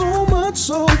got so much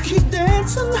soul. Keep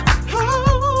dancing,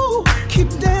 oh, keep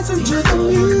dancing to the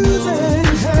music.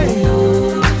 Hey.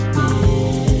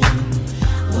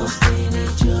 Lost in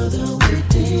each other, we're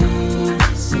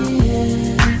dancing.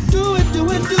 Do it,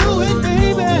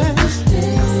 baby.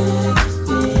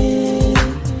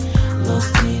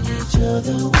 Lost in each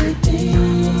other, we're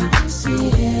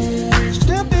dancing.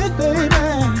 Step it, baby.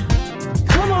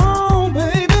 Come on,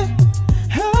 baby.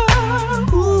 Oh,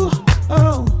 ooh,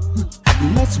 oh.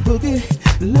 Let's boogie,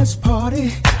 let's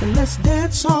party, let's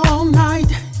dance all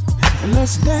night.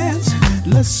 Let's dance,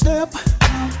 let's step.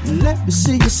 Let me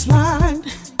see you slide.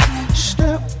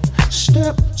 Step,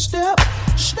 step, step,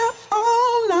 step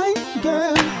all night,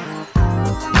 girl.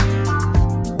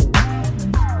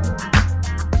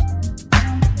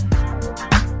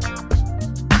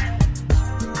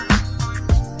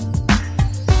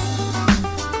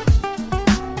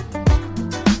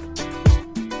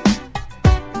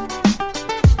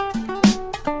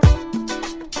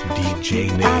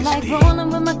 I like rolling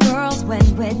with my girls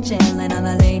when we're chilling on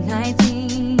a late night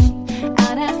scene.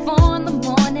 Out at 4 in the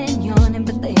morning, yawning,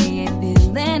 but they ain't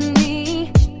feeling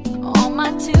me. On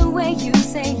my two-way, you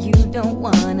say you don't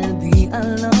wanna be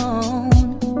alone.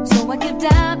 So I give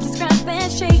dab to scrap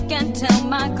and shake and tell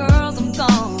my girls I'm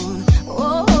gone.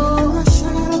 Oh,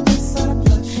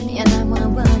 yeah,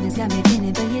 911 has got me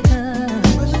feeling for your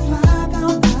touch.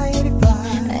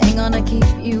 I ain't gonna keep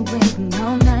you waiting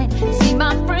all night. See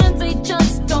my friends, they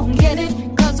just don't get it.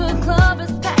 Cause the club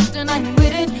is packed and I'm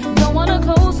with it. Don't wanna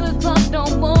close the club no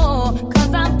more.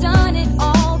 Cause I've done it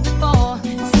all before.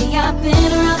 See, I've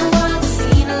been around the world,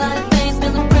 seen a lot of things.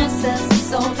 Been the princesses,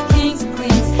 soldier, kings and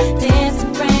queens.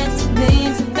 Dancing friends,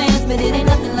 millions of fans. But it ain't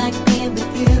nothing like being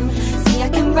with you. See, I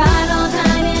can ride all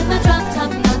night in my drop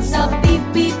top, non-stop. Beep,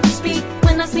 beep, speak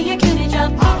when I see a cutie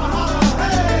drop.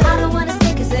 I don't wanna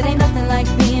stay cause it ain't nothing like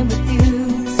being with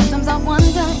you. Sometimes I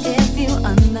wonder if you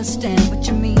understand what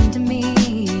you mean to me.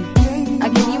 I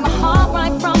gave you my heart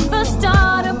right from the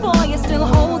start, and boy, you still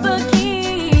hold the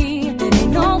key. There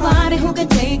ain't nobody who can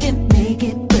take it, make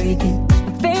it, break it,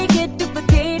 fake it,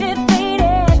 duplicate it, fade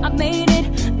it. I made it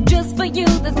just for you.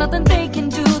 There's nothing they can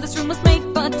do. This room was made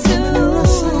for two.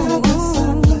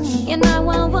 Your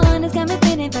 911 has got me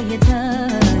feeling for your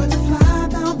touch.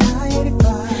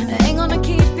 I ain't gonna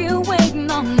keep you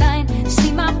waiting all night.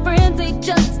 See my friends, they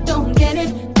just don't get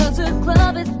it. Cause the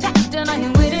club is packed and I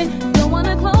ain't with it. Don't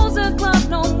wanna close the club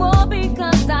no more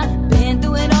because I've been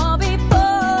through it all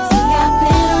before. See, I've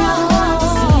been around the world,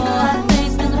 seen a lot of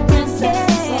things, been a princess,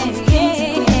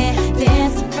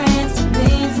 dancing friends,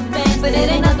 millions of fans, but it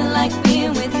ain't nothing like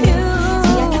being with you.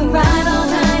 See, I can ride all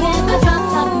night in my drop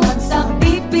top, non-stop,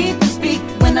 beep, beep, and speak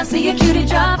when I see a cutie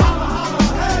drop. I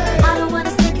don't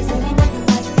wanna stay cause it ain't nothing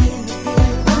like being with you.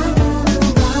 I wanna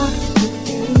rock with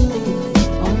you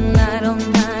all night, all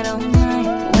night, all night.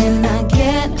 When I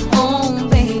get home,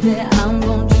 baby, I'm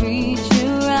gonna treat you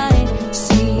right.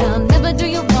 See, I'll never do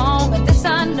you wrong, but this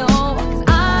I know. Cause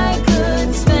I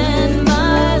could spend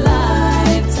my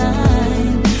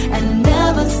lifetime and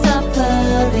never stop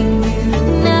loving you.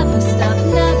 Never stop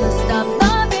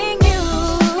loving you.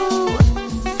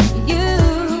 You,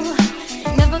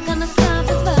 never gonna stop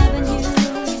loving you.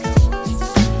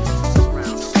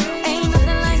 Ain't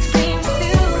nothing like being with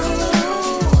you.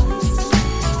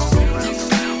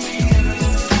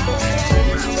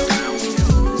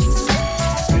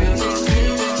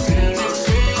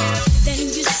 Then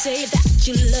you say that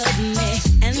you love me,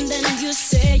 and then you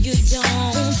say you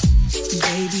don't.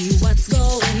 Baby, what's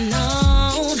going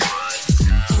on?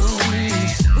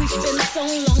 We've been so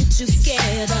long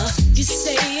together. You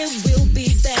say it will be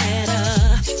better.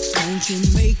 Don't you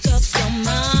make up your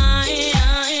mind?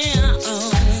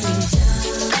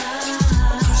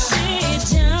 Sit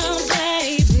down,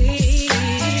 baby.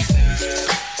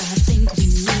 I think we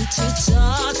need to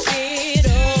talk it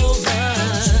over.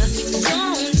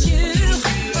 Don't you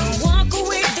walk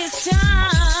away this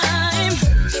time.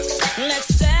 Let's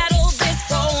settle this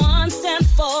for one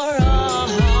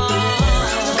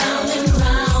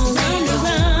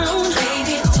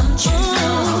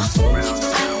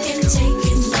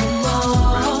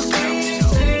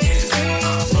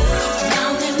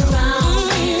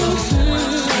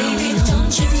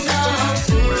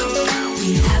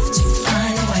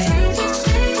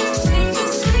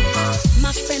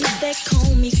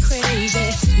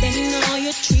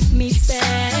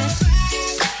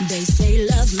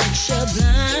picture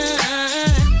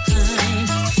blind.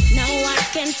 Now I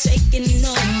can't take it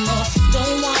no more.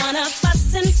 Don't wanna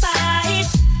fuss and fight.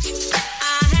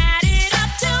 I had it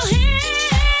up till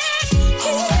here.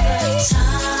 All the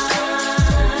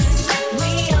time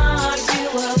we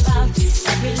argue about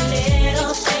every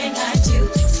little thing I do.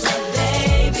 But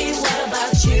baby, what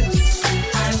about you?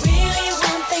 I really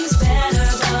want things better,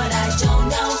 but I don't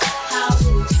know how.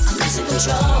 I'm losing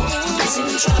control. I'm losing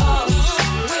control.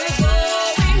 We're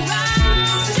going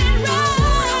round and round,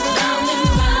 round and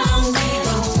round we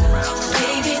go.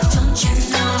 Baby, don't you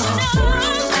know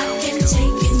I can't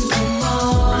take it no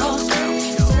more?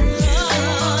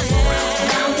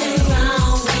 Round and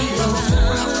round we go.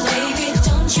 Baby,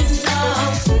 don't you know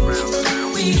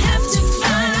we have to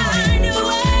find a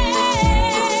way?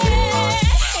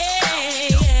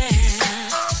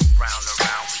 Round and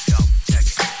round we go. Check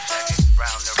it.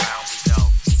 Round and round we go.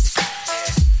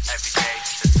 Yeah, every day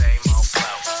the same old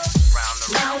flow. Round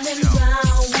and round Round we and go.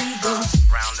 round we go.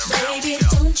 Round and round Baby, we go.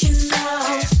 don't you know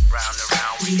Round and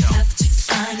round we we go. have to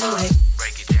find a way?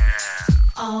 Break it down.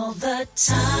 All the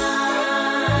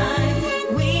time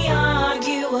we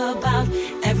argue about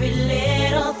every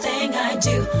little thing I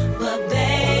do. But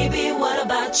baby, what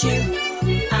about you?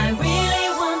 I really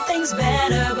want things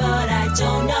better, but I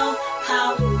don't know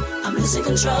how. I'm losing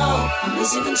control. I'm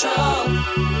losing control.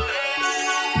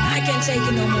 I can't take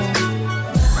it no more.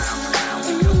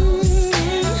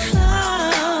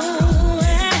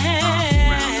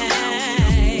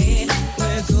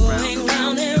 We're going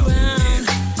round and round.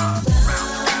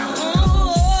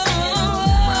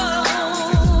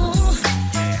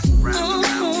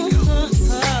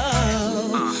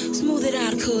 Smooth it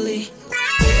out, Cooley.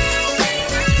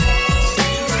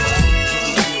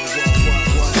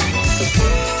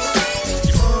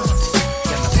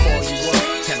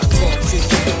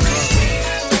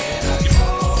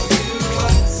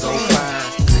 So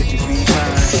fine, could you be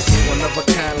mine? One of a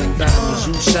kind like diamonds,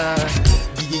 you shine.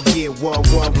 Yeah, what?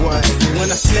 When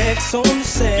I flex on the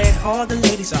set, all the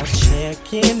ladies are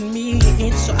checking me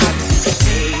in, so I can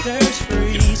see the haters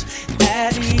freeze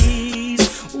at ease.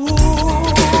 Ooh,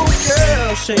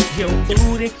 girl, shake your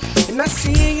booty, and I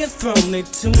see you throwing it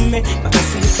to me. But I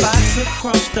see spots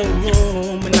across the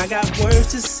room, and I got words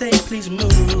to say, please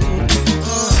move.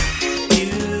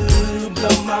 You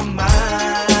blow my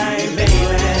mind, baby.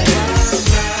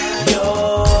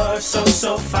 You're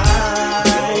so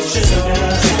fine,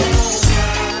 sugar.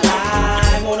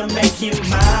 I wanna make you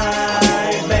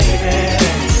mine, baby.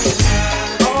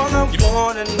 All I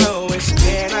wanna know is,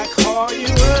 can I call you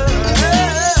up?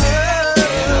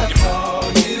 Can I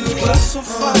call you up? You're so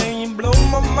fine, you blow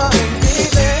my mind,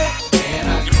 baby. Can I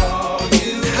call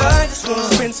you up? I just wanna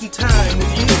spend some time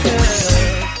with you, girl.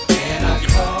 Can I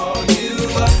call you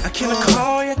up? Can I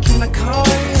call you? Can I call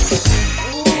you?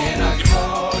 Can I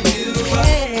call you up?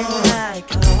 Can I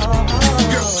call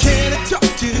you? Girl, can I talk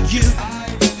to you?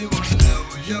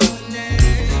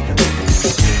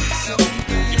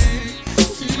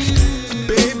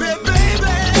 Baby,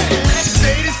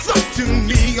 ladies, talk to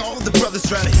me. All the brothers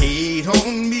try to hate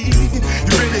on me. You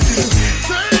ready to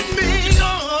turn me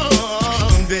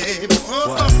on, baby?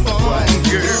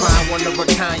 Girl, fine, one of a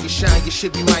kind, you shine, you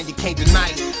should be mine, you can't deny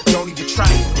it. Don't even try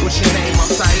it. What's your name? I'm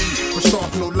Saeed. First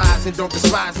off, no lies and don't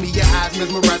despise me. Your eyes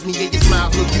mesmerize me and your smile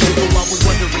look beautiful. I was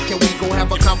wondering, can we go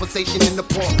have a conversation in the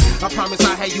park? I promise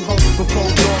I had you home before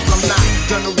dark. I'm not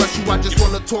gonna rush you, I just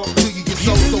wanna talk to you.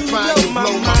 You're so fine, you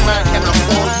blow my mind. Can I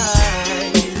call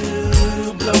you?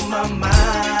 You blow my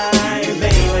mind,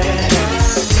 baby.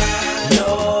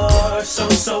 You're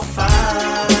so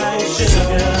fine,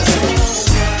 sugar.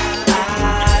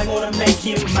 I wanna make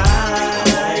you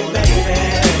mine, baby.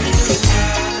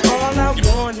 All I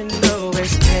wanna know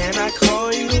is, can I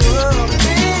call you up,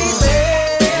 baby?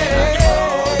 Can I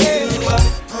call you up?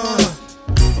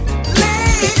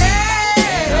 Lady,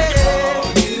 can I call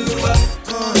you up?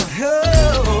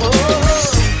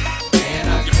 Can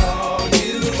I call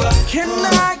you up? Can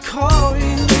I call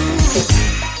you?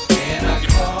 Can I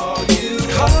call you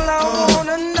up? All I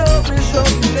wanna know is your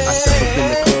name. I step up in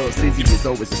the club, Sizzy is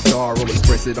always a star. Always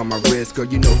express it on my wrist, girl,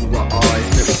 you know who I are. It's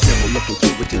very simple, looking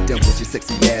cute with your dimples. Your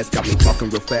sexy ass got me talking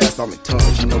real fast, all in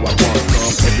tongues. You know I want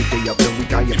some. Every day of the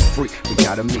week I am free. We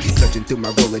gotta meet, searching through my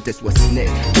roller, that's what's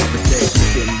next.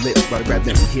 Conversation, them lips, while I grab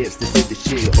them hips. This is the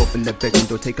shit, open the bedroom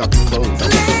door, take off your clothes. I want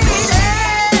some fun.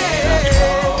 Can I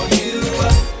call you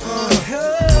up?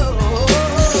 Can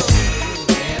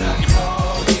I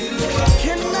call you up?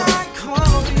 Can I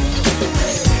call you?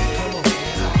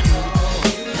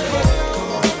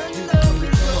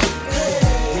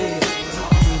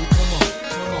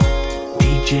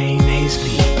 DJ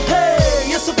Nasby.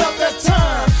 Hey, it's about that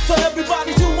time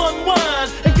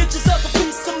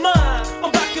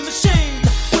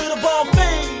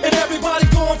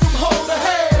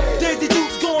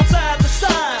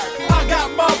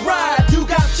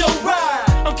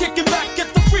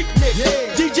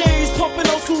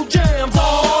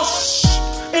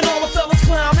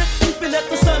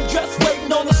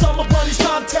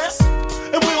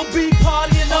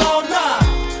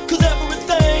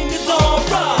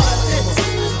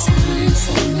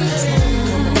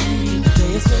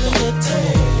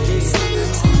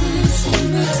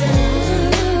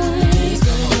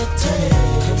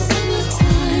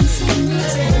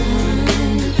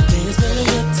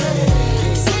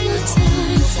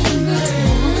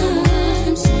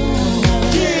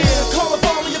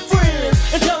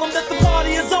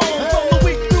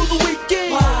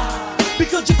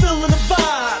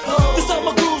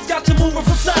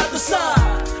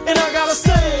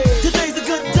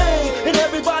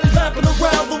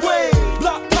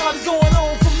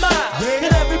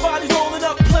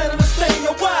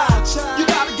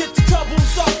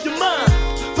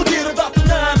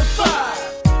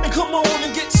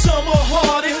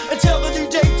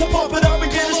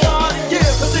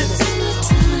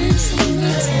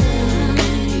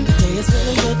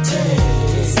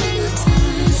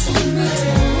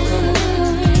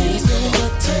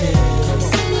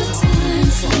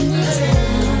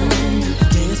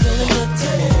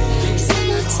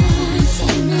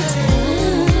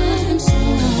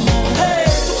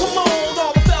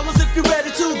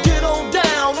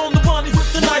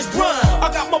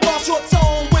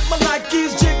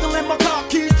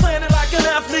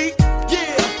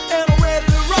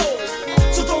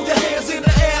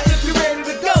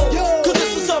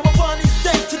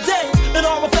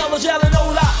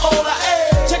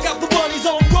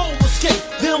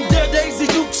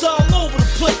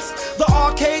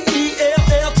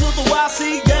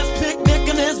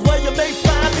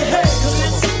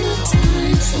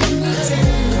You're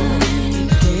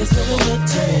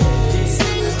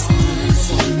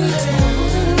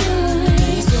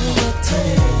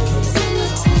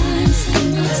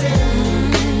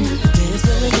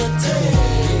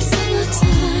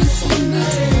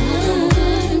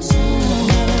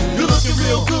looking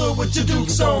real good with your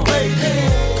Dukes on, baby.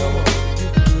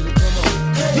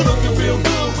 You're looking real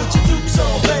good with your Dukes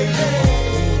on, baby.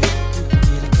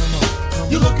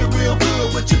 You're looking real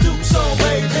good with your Dukes on,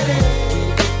 baby.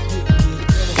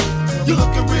 You're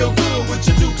looking real good with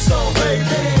your Dukes on, baby.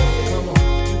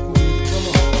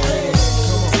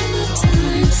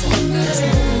 Summertime,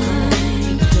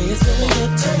 days feeling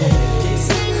good to me.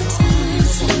 Summertime,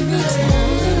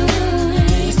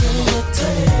 days feeling good to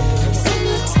me.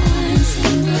 Summertime, days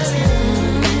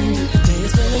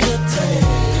feeling good to me.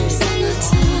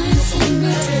 Summertime,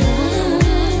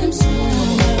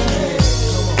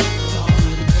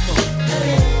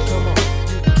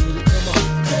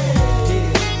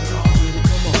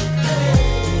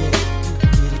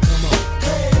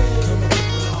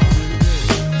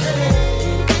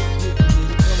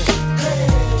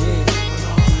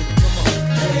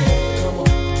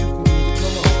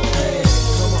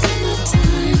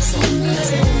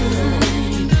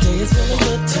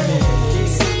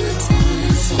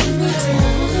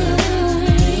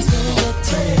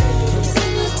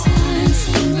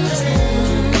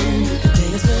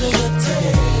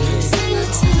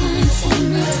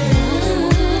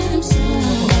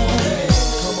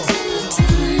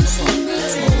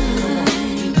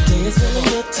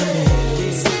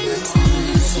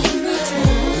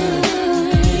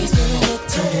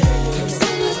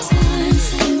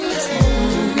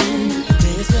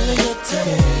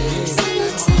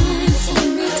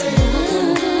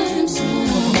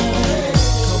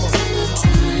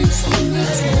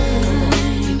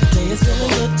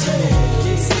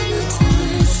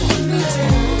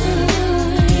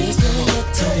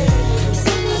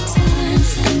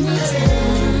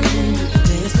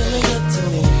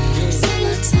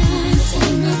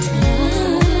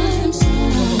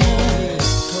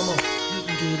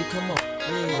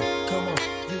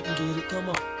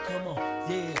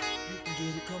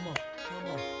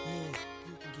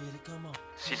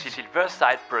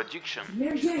 Silverside Production.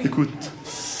 Écoute,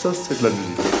 ça c'est de la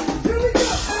musique.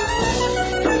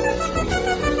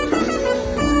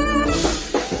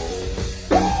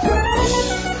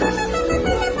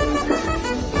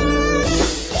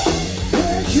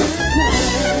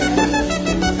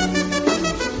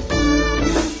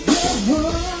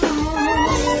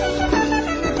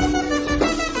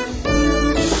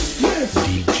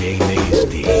 DJ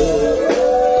Nasty.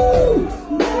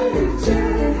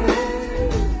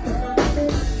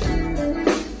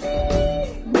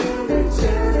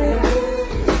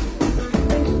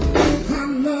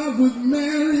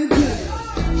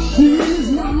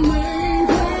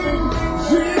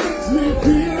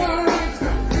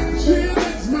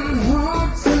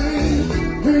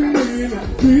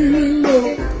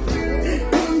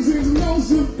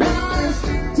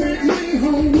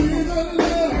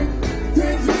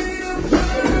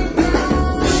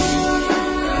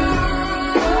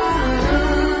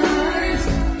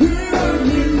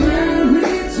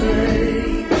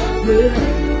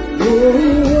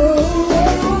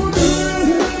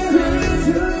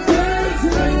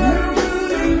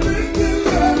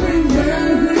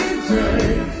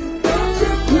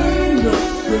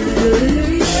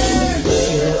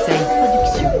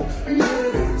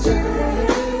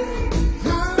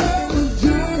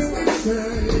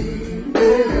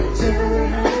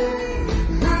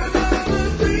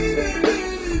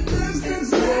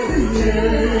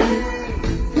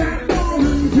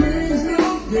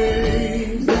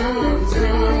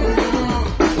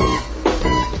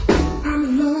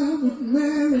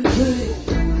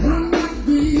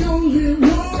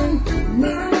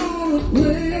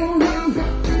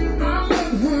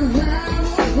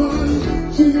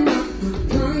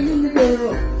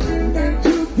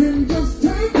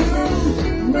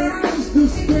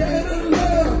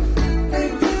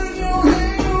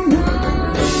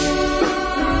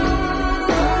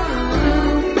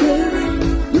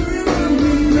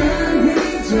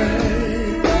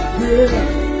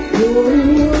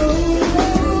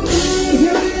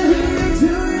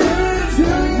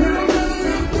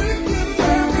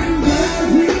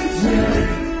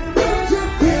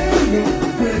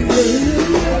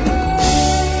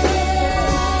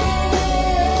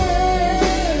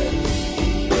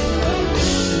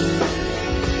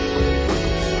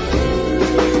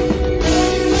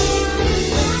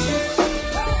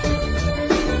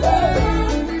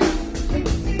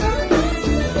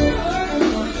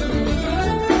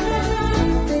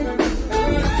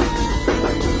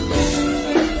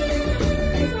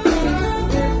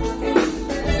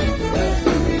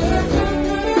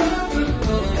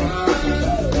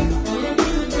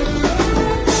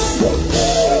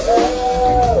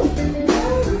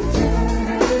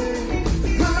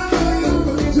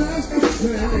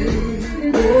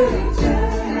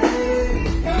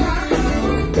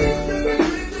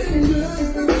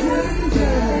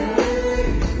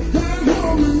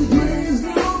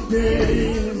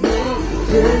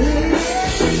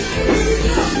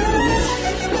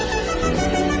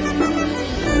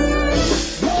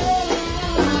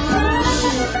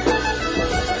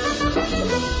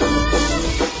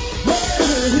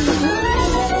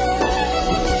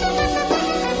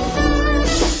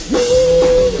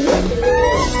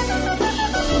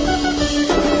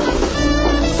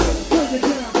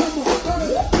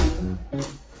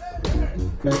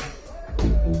 Sweet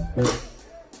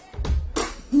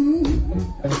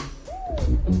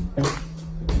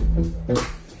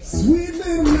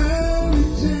little Mary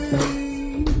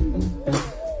Jane,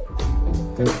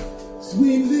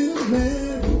 sweet little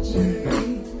Mary Jane.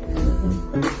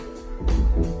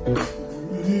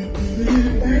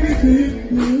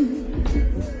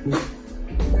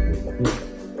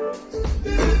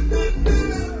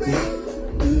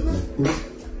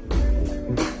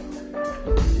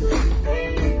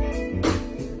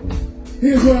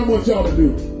 Here's what I want y'all to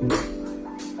do.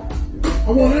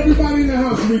 I want everybody in the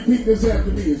house to repeat this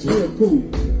after me. It's real cool.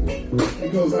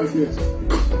 It goes like this.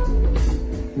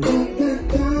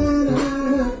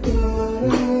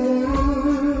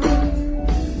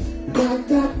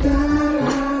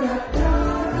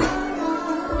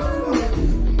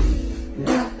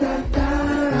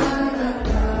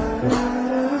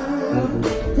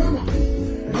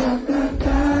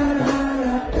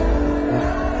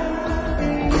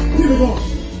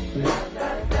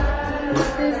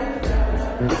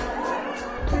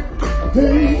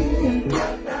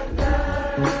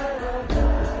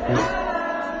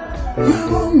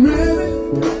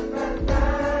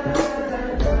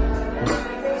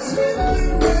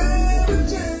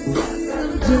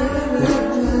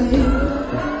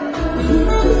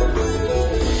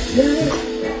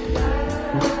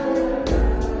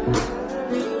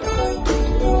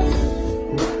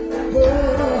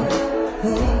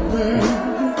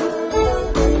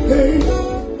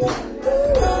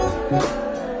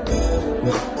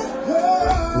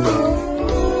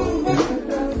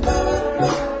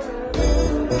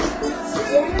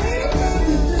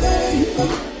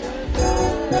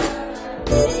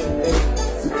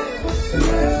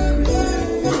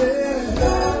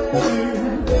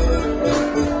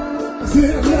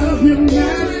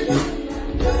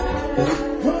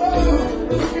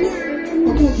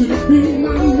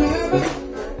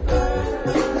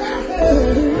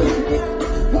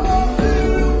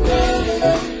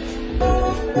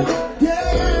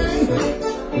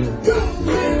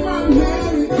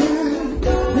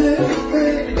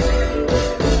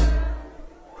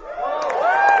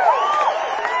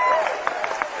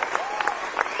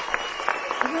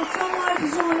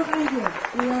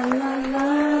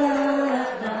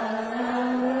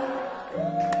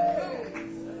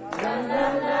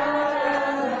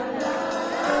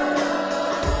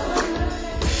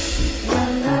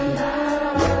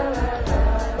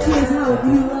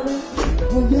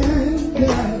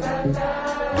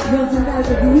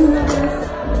 Do you love it?